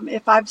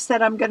 If I've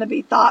said I'm going to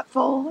be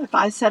thoughtful, if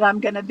I said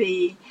I'm going to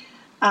be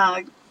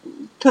uh,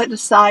 put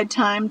aside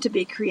time to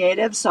be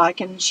creative so I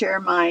can share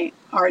my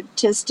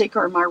artistic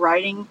or my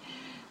writing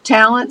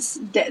talents,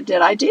 did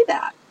I do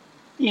that?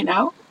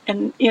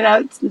 And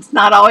it's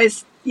not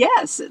always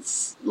yes.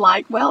 It's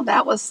like, well,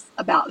 that was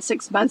about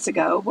 6 months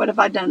ago. What have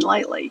I done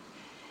lately?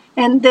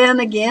 And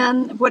then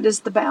again, what is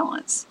the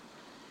balance?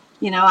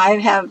 I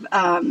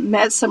have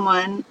met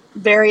someone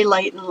very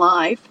late in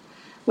life,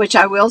 which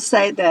I will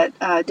say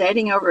that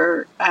dating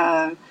over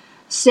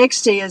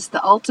 60 is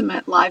the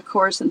ultimate life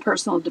course in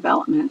personal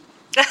development.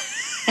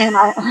 And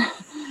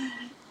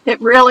it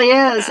really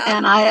is.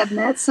 And I have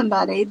met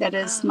somebody that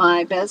is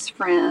my best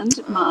friend,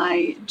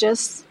 my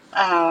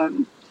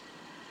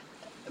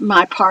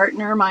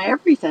partner, my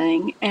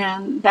everything,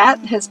 and that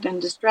has been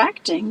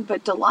distracting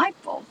but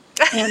delightful.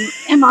 And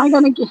am I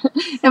going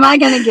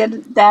to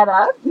get that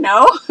up?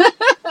 No.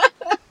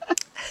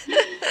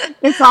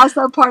 It's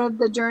also part of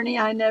the journey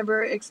I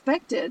never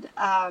expected,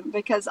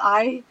 because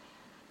I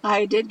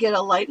did get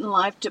a late in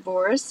life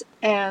divorce,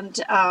 and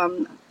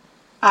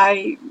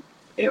I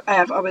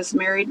I was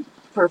married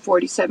for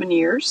 47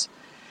 years,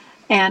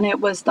 and it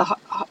was the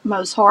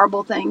most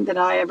horrible thing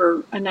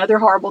another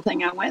horrible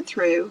thing I went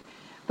through.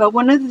 But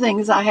one of the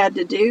things I had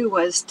to do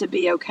was to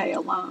be okay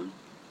alone.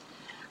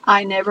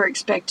 I never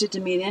expected to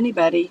meet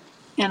anybody,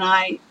 and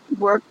I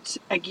worked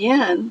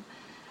again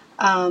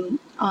on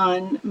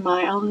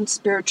my own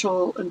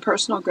spiritual and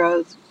personal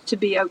growth to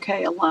be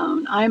okay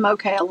alone. I'm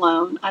okay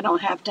alone. I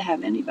don't have to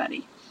have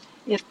anybody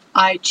if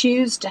I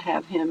choose to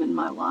have him in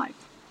my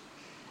life,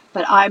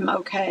 but I'm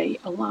okay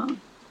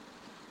alone.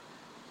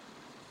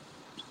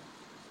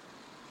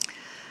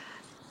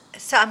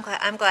 So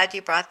I'm glad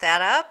you brought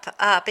that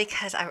up,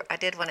 because I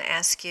did want to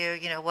ask you,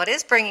 what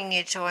is bringing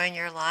you joy in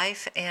your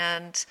life,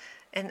 and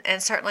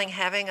certainly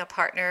having a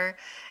partner,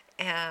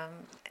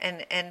 and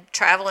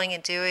traveling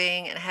and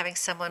doing and having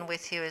someone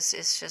with you is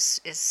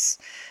just is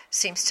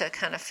seems to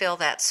kind of fill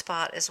that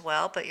spot as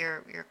well. But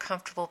you're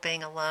comfortable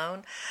being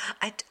alone.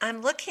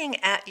 I'm looking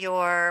at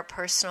your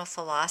personal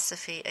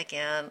philosophy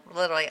again,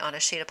 literally on a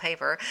sheet of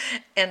paper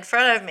in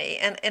front of me,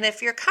 and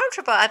if you're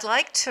comfortable, I'd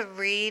like to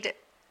read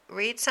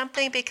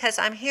something, because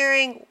I'm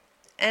hearing,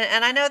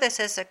 and I know this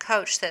as a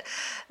coach, that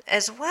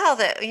as well,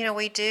 that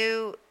we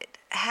do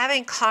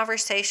having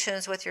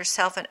conversations with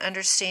yourself and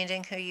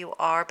understanding who you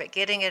are, but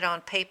getting it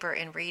on paper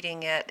and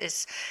reading it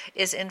is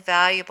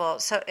invaluable.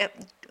 So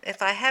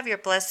if I have your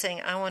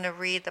blessing, I want to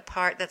read the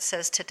part that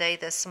says today,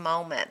 this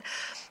moment.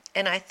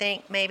 And I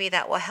think maybe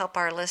that will help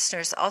our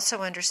listeners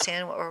also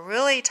understand what we're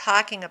really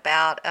talking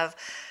about of,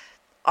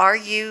 are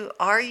you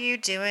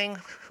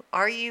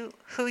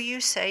who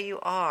you say you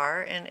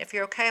are? And if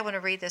you're okay, I want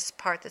to read this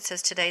part that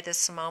says today,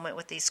 this moment,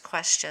 with these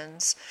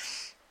questions.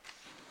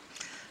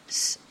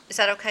 Is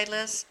that okay,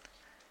 Liz?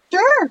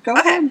 Sure, go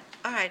Okay. ahead.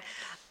 All right.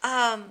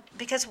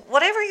 Because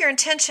whatever your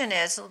intention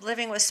is,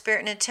 living with spirit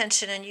and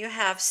intention, and you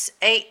have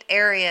 8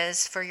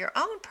 areas for your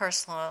own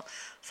personal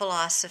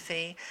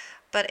philosophy.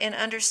 But in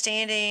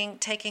understanding,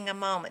 taking a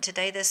moment,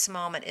 today, this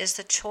moment, is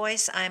the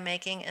choice I'm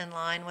making in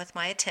line with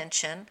my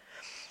attention?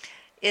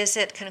 Is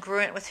it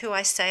congruent with who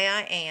I say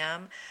I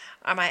am?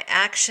 Are my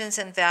actions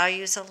and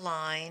values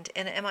aligned?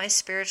 And am I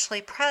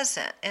spiritually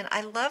present? And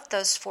I love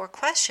those 4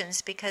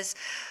 questions because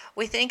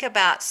we think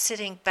about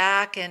sitting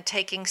back and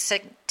taking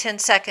 10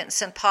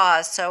 seconds and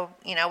pause so,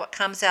 what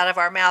comes out of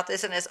our mouth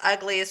isn't as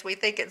ugly as we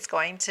think it's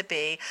going to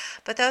be.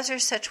 But those are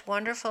such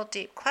wonderful,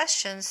 deep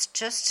questions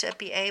just to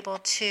be able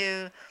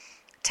to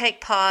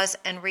take pause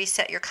and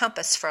reset your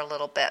compass for a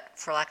little bit,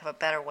 for lack of a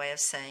better way of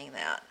saying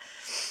that.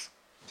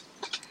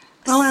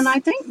 Well, and I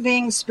think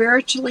being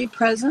spiritually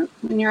present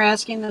when you're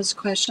asking those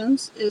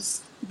questions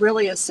is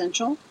really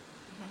essential.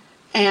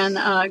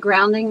 And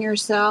grounding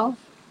yourself,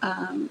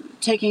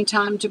 taking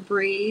time to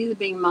breathe,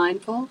 being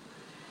mindful.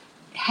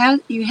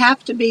 You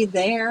have to be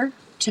there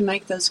to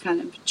make those kind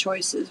of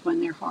choices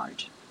when they're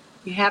hard.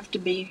 You have to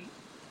be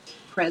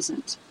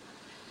present.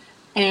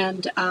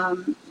 And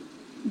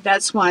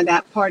that's why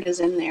that part is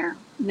in there.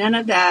 None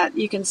of that,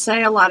 you can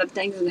say a lot of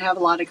things and have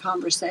a lot of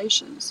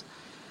conversations,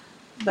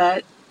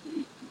 but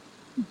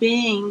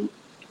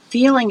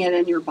feeling it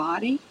in your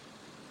body,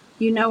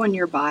 in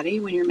your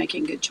body when you're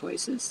making good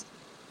choices.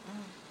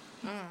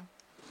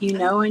 You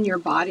know in your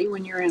body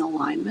when you're in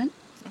alignment.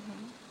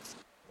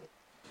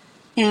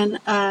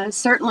 And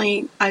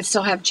certainly I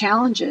still have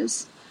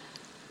challenges,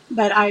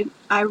 but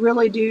I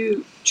really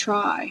do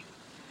try.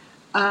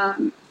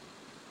 I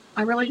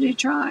really do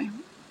try.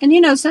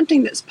 And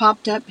something that's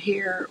popped up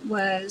here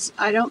was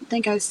I don't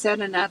think I said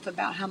enough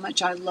about how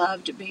much I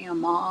loved being a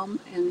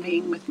mom and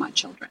being with my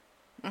children.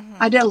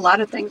 I did a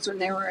lot of things when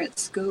they were at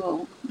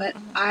school, but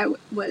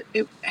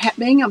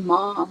being a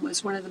mom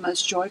was one of the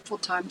most joyful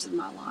times in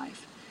my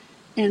life.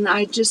 And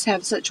I just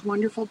have such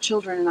wonderful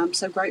children, and I'm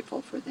so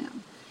grateful for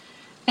them.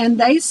 And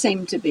they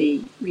seem to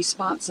be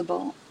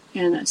responsible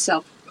and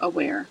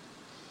self-aware.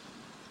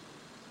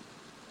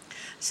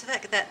 So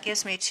that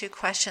gives me 2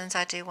 questions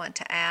I do want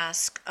to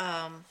ask.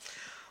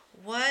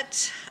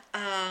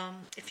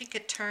 If you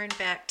could turn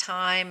back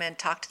time and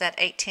talk to that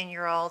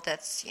 18-year-old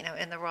that's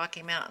in the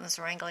Rocky Mountains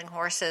wrangling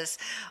horses,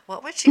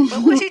 what would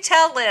you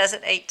tell Liz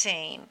at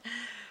 18?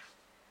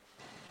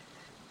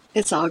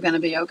 It's all going to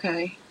be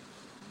okay.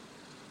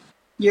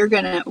 You're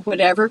going to,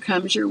 whatever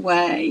comes your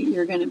way,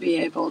 you're going to be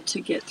able to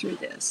get through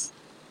this.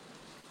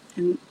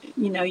 And,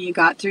 you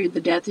got through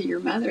the death of your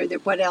mother.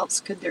 That what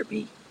else could there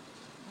be?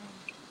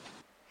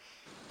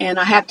 And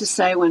I have to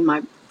say, when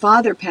my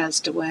father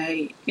passed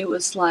away, it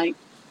was like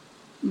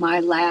my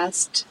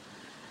last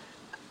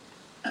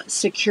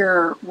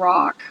secure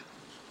rock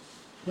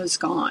was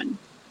gone.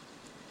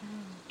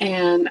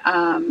 And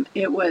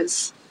it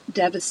was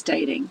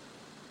devastating.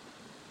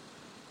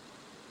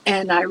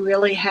 And I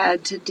really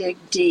had to dig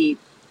deep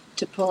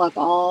to pull up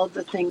all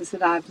the things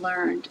that I've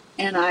learned.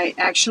 And I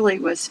actually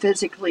was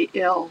physically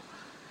ill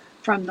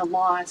from the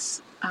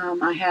loss.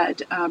 I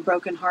had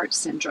broken heart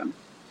syndrome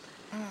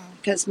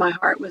because my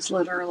heart was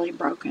literally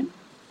broken.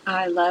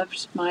 I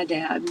loved my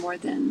dad more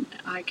than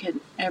I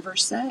could ever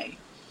say.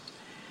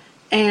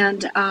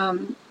 And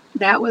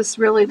that was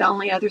really the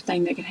only other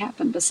thing that could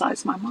happen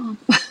besides my mom.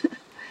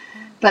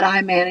 But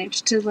I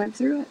managed to live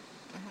through it.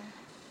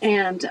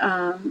 And,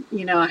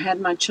 I had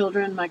my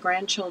children, my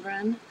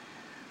grandchildren.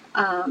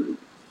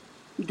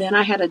 Then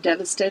I had a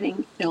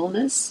devastating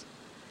illness.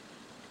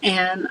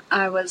 And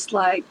I was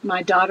like,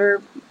 my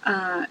daughter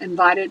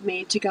invited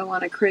me to go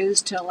on a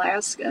cruise to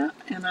Alaska.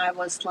 And I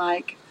was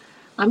like,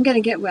 I'm going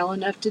to get well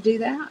enough to do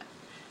that.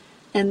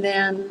 And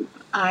then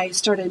I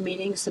started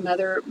meeting some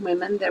other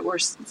women that were,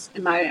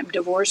 my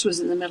divorce was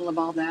in the middle of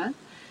all that.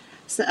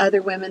 So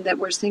other women that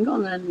were single,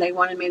 and then they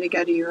wanted me to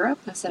go to Europe.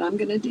 I said, I'm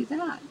going to do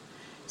that.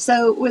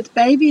 So with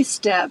baby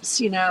steps,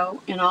 and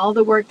all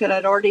the work that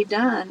I'd already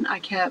done, I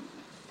kept,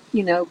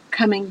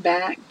 coming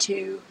back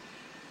to,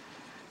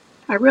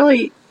 I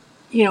really,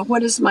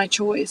 what is my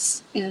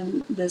choice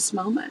in this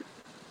moment?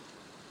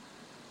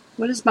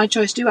 What is my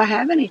choice? Do I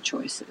have any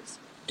choices?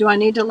 Do I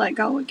need to let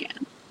go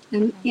again?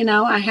 And,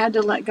 I had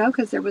to let go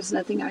because there was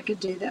nothing I could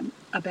do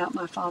about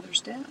my father's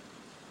death.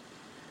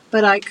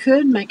 But I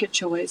could make a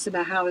choice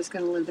about how I was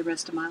going to live the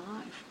rest of my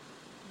life.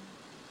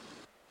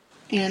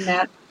 And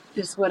that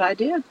is what I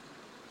did.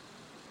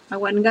 I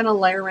wasn't going to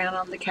lay around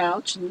on the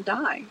couch and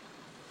die.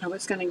 I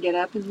was going to get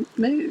up and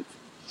move.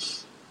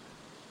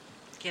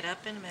 Get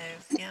up and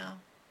move, yeah.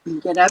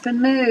 Get up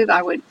and move.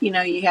 I would, you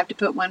have to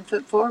put one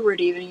foot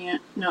forward even if you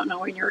don't know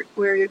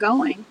where you're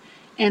going.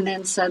 And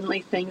then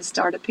suddenly things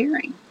start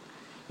appearing.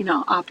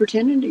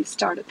 Opportunities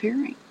start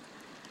appearing.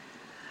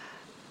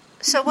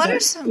 So what are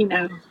some...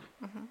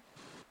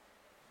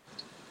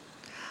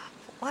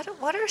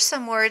 What are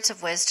some words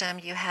of wisdom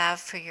you have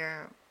for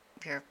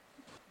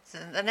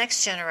the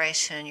next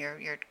generation,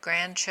 your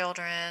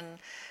grandchildren,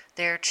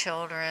 their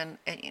children?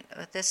 And,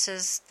 this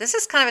is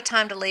kind of a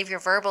time to leave your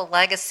verbal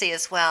legacy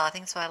as well. I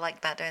think that's what I like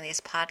about doing these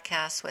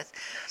podcasts with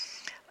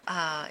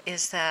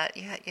is that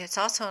it's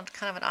also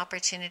kind of an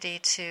opportunity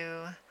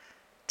to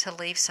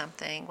leave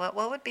something. What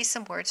would be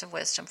some words of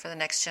wisdom for the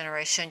next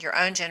generation, your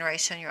own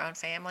generation, your own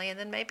family, and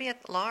then maybe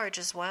at large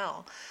as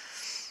well?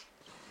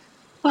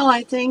 Well,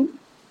 I think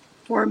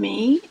for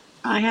me,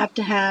 I have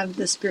to have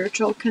the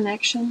spiritual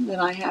connection, that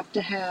I have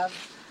to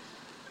have,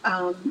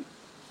 um,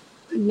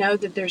 know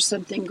that there's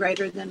something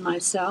greater than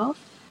myself.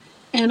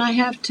 And I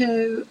have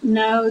to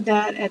know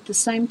that at the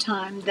same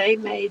time, they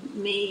made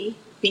me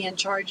be in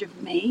charge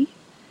of me.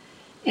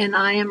 And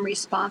I am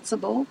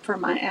responsible for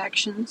my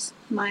actions,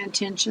 my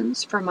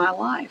intentions, for my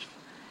life.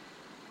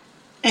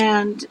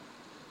 And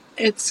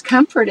it's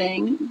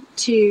comforting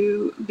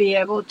to be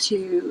able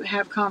to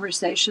have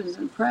conversations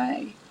and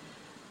pray.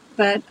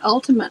 But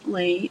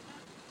ultimately,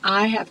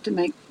 I have to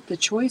make the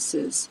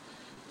choices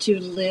to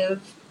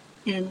live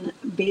and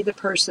be the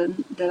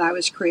person that I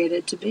was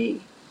created to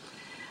be.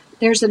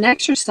 There's an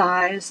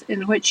exercise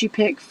in which you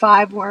pick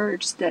 5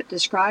 words that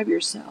describe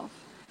yourself.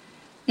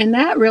 And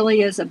that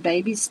really is a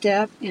baby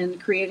step in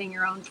creating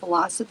your own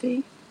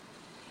philosophy.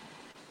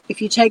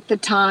 If you take the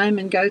time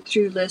and go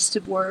through a list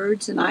of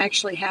words, and I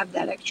actually have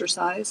that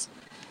exercise,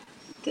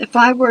 the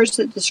 5 words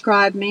that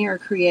describe me are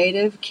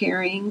creative,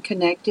 caring,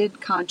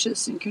 connected,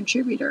 conscious, and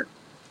contributor.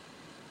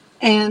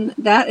 And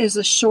that is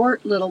a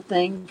short little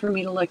thing for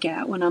me to look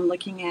at when I'm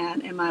looking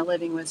at, am I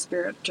living with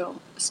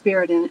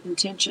spirit and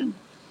intention?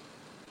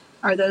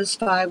 Are those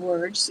 5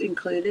 words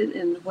included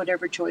in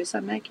whatever choice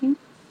I'm making?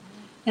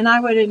 And I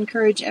would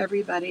encourage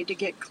everybody to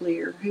get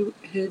clear who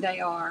they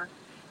are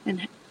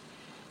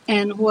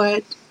and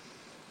what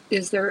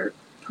is their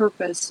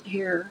purpose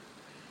here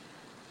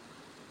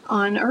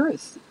on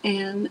earth.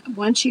 And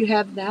once you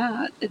have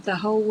that, the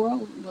whole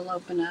world will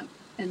open up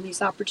and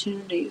these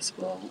opportunities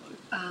will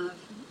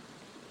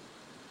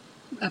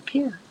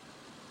appear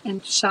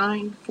and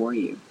shine for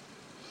you.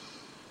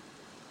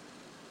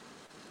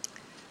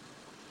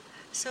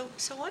 So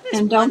what is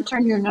And one don't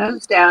turn your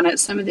nose down at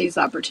some of these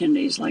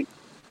opportunities, like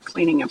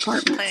cleaning cleaning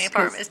apartments, because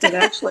apartments? it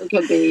actually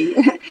could be,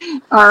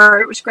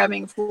 or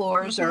scrubbing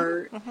floors,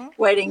 or Mm-hmm, mm-hmm.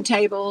 waiting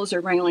tables,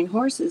 or wrangling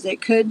horses.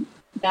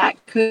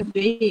 That could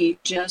be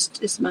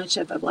just as much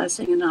of a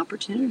blessing and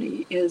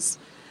opportunity as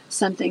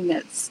something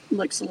that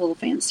looks a little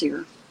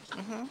fancier.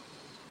 Mm-hmm.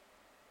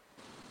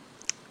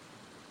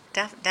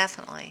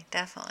 Definitely,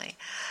 definitely.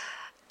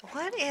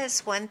 What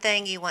is one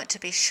thing you want to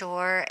be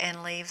sure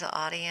and leave the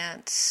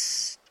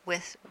audience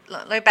with?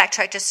 Let me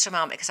backtrack just a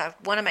moment because I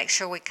want to make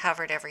sure we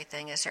covered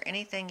everything. Is there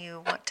anything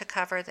you want to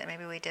cover that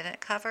maybe we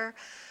didn't cover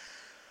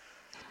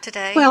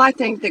today? Well, I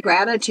think the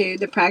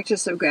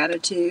practice of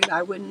gratitude,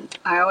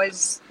 I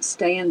always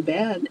stay in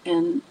bed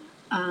and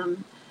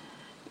um,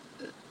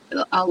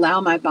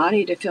 allow my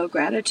body to feel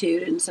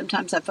gratitude. And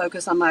sometimes I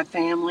focus on my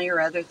family or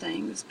other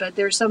things, but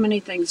there's so many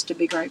things to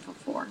be grateful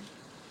for.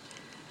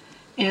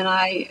 And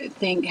I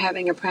think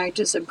having a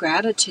practice of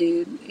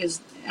gratitude is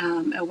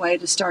a way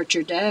to start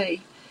your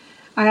day.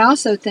 I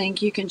also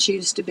think you can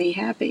choose to be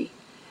happy.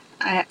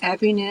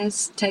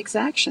 Happiness takes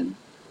action.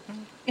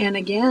 And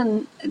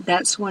again,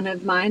 that's one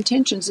of my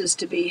intentions, is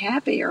to be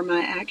happy. Are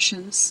my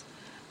actions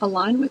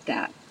align with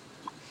that?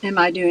 Am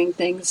I doing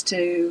things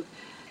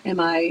am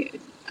I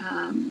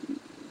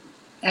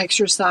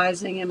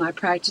exercising? Am I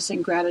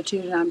practicing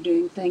gratitude? And I'm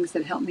doing things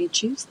that help me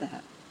choose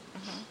that.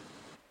 Mm-hmm.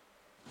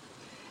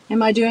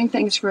 Am I doing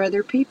things for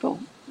other people?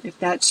 If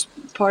that's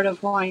part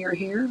of why you're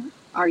here,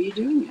 are you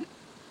doing it?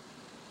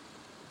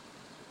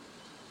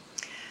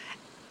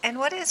 And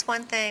what is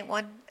one thing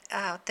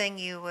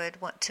you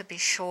would want to be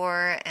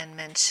sure and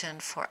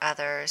mention for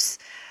others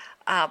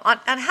on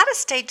how to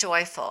stay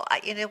joyful?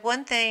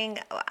 One thing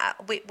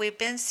we've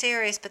been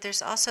serious, but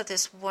there's also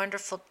this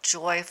wonderful,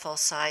 joyful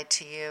side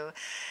to you,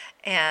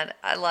 and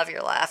I love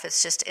your laugh.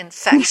 It's just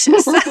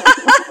infectious.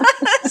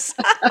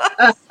 So,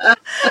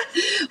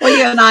 Well,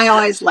 you and I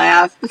always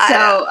laugh. I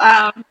So,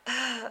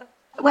 know.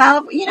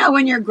 well,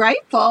 when you're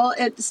grateful,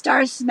 it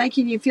starts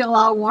making you feel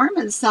all warm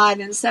inside.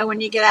 And so when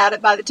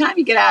by the time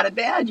you get out of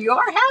bed, you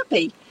are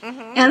happy.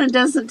 Mm-hmm. And it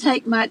doesn't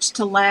take much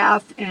to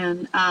laugh.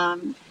 And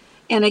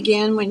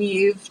again, when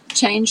you've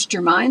changed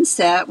your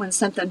mindset, when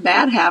something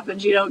bad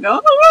happens, you don't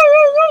go,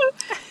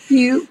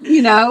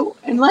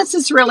 unless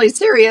it's really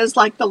serious,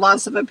 like the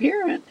loss of a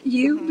parent,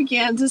 you Mm-hmm.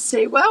 begin to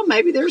see, well,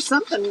 maybe there's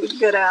something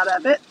good out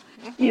of it.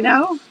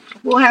 Mm-hmm.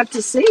 We'll have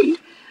to see.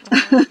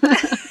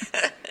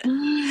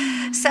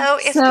 Mm-hmm. So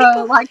if So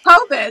people, like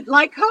COVID.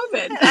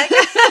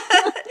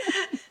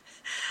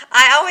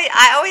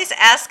 I always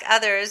ask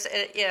others,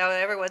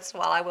 every once in a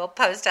while I will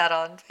post out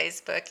on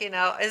Facebook,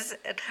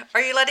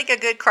 are you letting a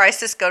good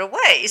crisis go to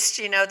waste?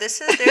 There's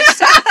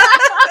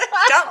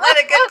don't let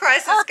a good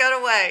crisis go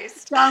to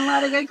waste. Don't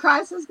let a good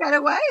crisis go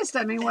to waste.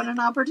 I mean, what an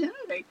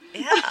opportunity.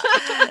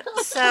 Yeah.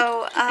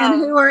 So,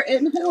 And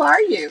who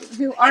are you?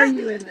 Who are yeah.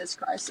 you in this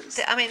crisis?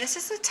 I mean, this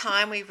is a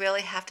time we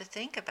really have to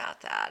think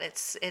about that.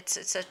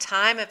 It's a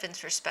time of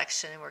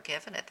introspection, and we're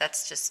given it.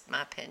 That's just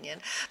my opinion.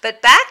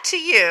 But back to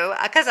you,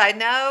 because I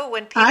know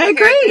when people I hear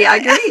agree. I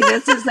that, agree.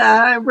 This is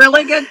a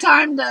really good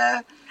time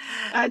to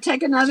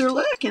take another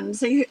look and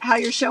see how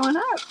you're showing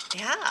up.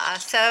 Yeah.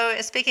 So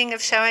speaking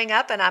of showing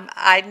up, and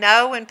I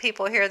know when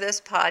people hear this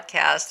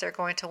podcast, they're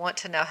going to want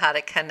to know how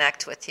to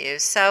connect with you.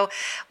 So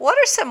what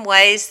are some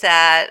ways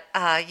that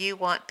you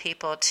want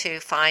people to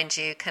find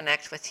you,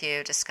 connect with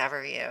you,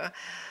 discover you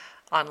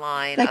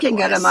online? They can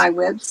go to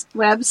Otherwise?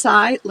 my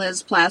website,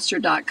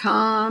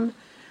 lizplaster.com.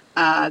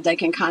 They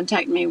can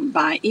contact me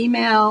by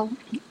email,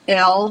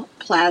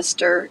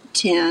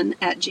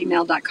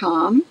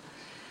 lplaster10@gmail.com.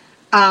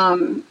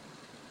 And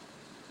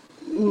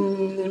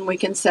we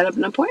can set up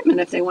an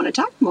appointment if they want to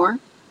talk more.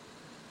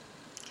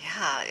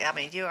 Yeah, I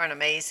mean, you are an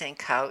amazing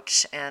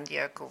coach, and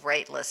you're a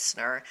great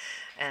listener,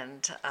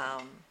 and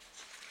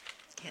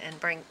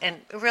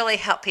really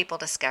help people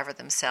discover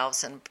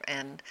themselves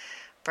and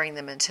bring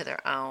them into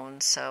their own.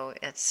 So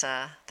it's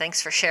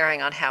thanks for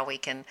sharing on how we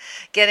can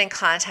get in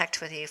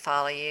contact with you,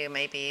 follow you,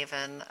 maybe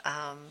even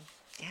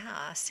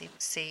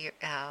see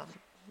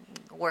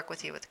work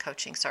with you with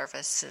coaching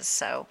services.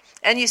 So,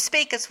 and you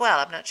speak as well.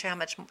 I'm not sure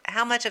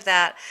how much of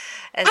that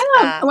is.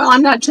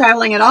 I'm not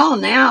traveling at all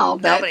now,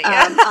 but Nobody.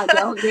 I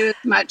don't do as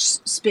much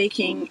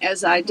speaking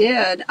as I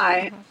did.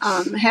 I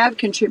have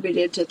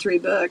contributed to 3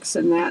 books,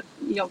 and that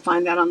you'll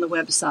find that on the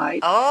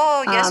website.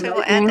 Oh, yes, we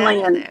will add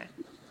that in there.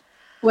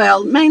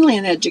 Well, mainly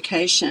in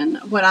education.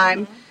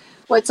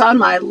 What's on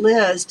my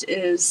list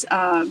is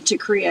to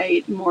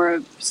create more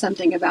of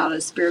something about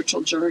a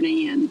spiritual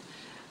journey and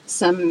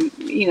some,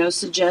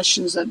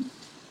 suggestions of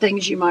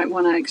things you might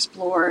want to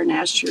explore and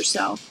ask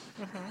yourself.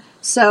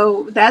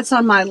 So that's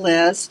on my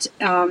list,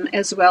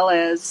 as well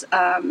as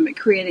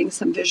creating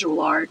some visual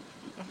art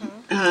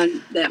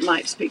that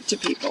might speak to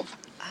people.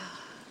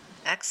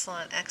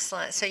 Excellent.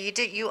 So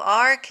you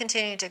are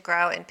continuing to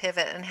grow and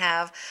pivot and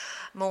have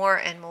more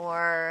and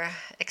more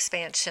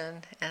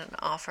expansion and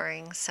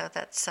offerings. So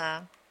that's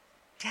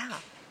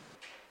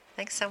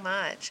Thanks so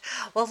much.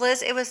 Well,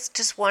 Liz, it was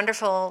just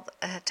wonderful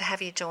to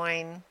have you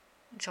join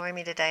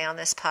me today on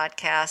this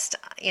podcast.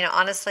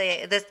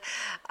 Honestly,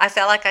 I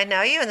felt like I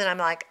know you, and then I'm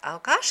like, oh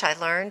gosh, I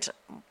learned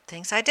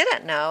things I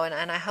didn't know,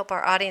 and I hope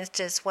our audience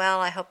did as well.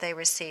 I hope they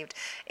received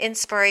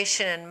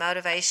inspiration and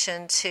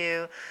motivation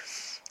to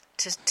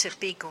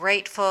be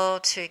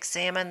grateful, to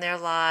examine their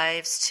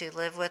lives, to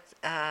live with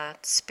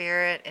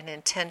spirit and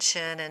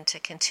intention, and to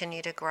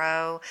continue to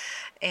grow.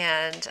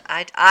 And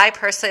I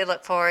personally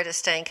look forward to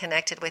staying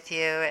connected with you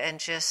and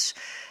just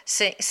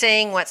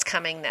seeing what's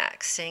coming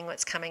next,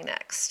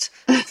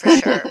 for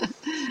sure.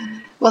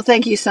 Well,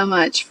 thank you so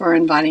much for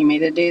inviting me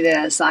to do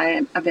this.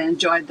 I've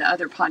enjoyed the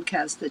other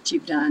podcasts that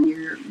you've done.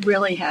 You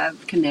really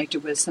have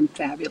connected with some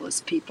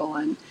fabulous people,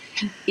 and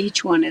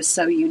each one is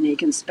so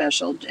unique and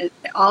special.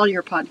 All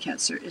your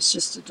podcasts it's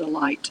just a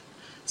delight.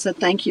 So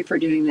thank you for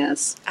doing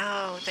this.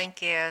 Oh,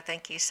 thank you.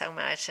 Thank you so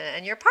much.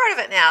 And you're part of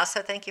it now,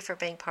 so thank you for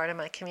being part of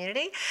my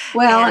community.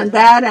 Well,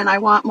 and I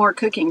want more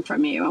cooking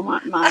from you. I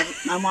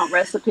want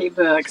recipe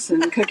books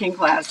and cooking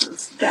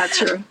classes.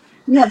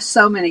 You have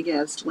so many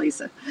gifts,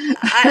 Lisa.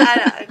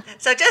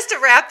 So just to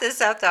wrap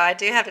this up, though, I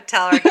do have to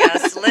tell our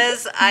guests,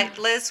 Liz,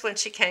 when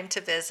she came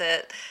to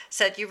visit,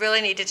 said you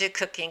really need to do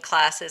cooking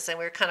classes, and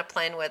we were kind of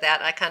playing with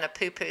that. I kind of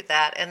poo-pooed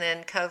that, and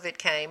then COVID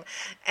came,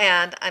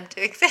 and I'm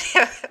doing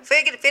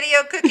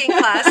video cooking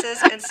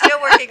classes and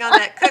still working on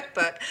that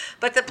cookbook.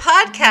 But the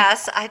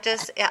podcast,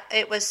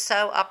 it was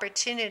so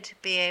opportune to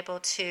be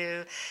able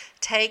to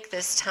take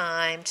this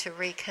time to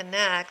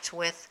reconnect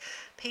with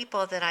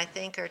people that I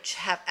think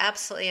have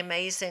absolutely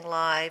amazing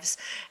lives,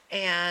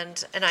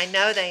 and I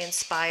know they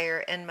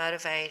inspire and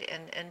motivate.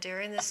 And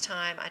during this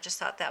time, I just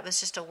thought that was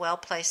just a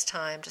well-placed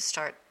time to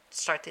start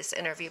this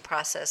interview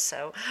process.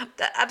 So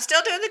I'm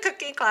still doing the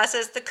cooking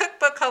classes. The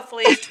cookbook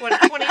hopefully is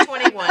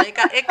 2021.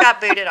 It got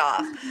booted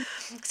off.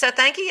 So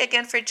thank you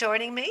again for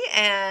joining me,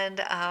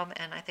 and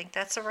I think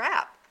that's a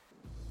wrap.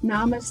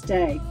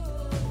 Namaste.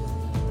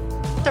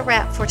 The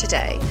wrap for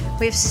today.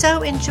 We've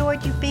so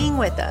enjoyed you being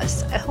with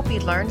us. I hope you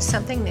learned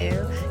something new,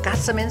 got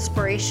some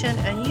inspiration,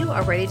 and you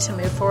are ready to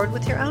move forward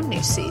with your own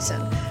new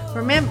season.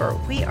 Remember,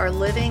 we are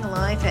living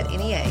life at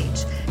any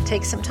age.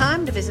 Take some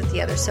time to visit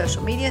the other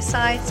social media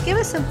sites, give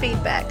us some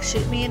feedback,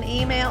 shoot me an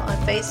email on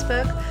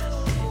Facebook,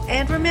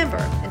 and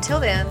remember, until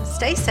then,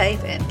 stay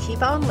safe and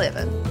keep on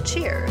living.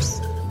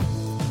 Cheers.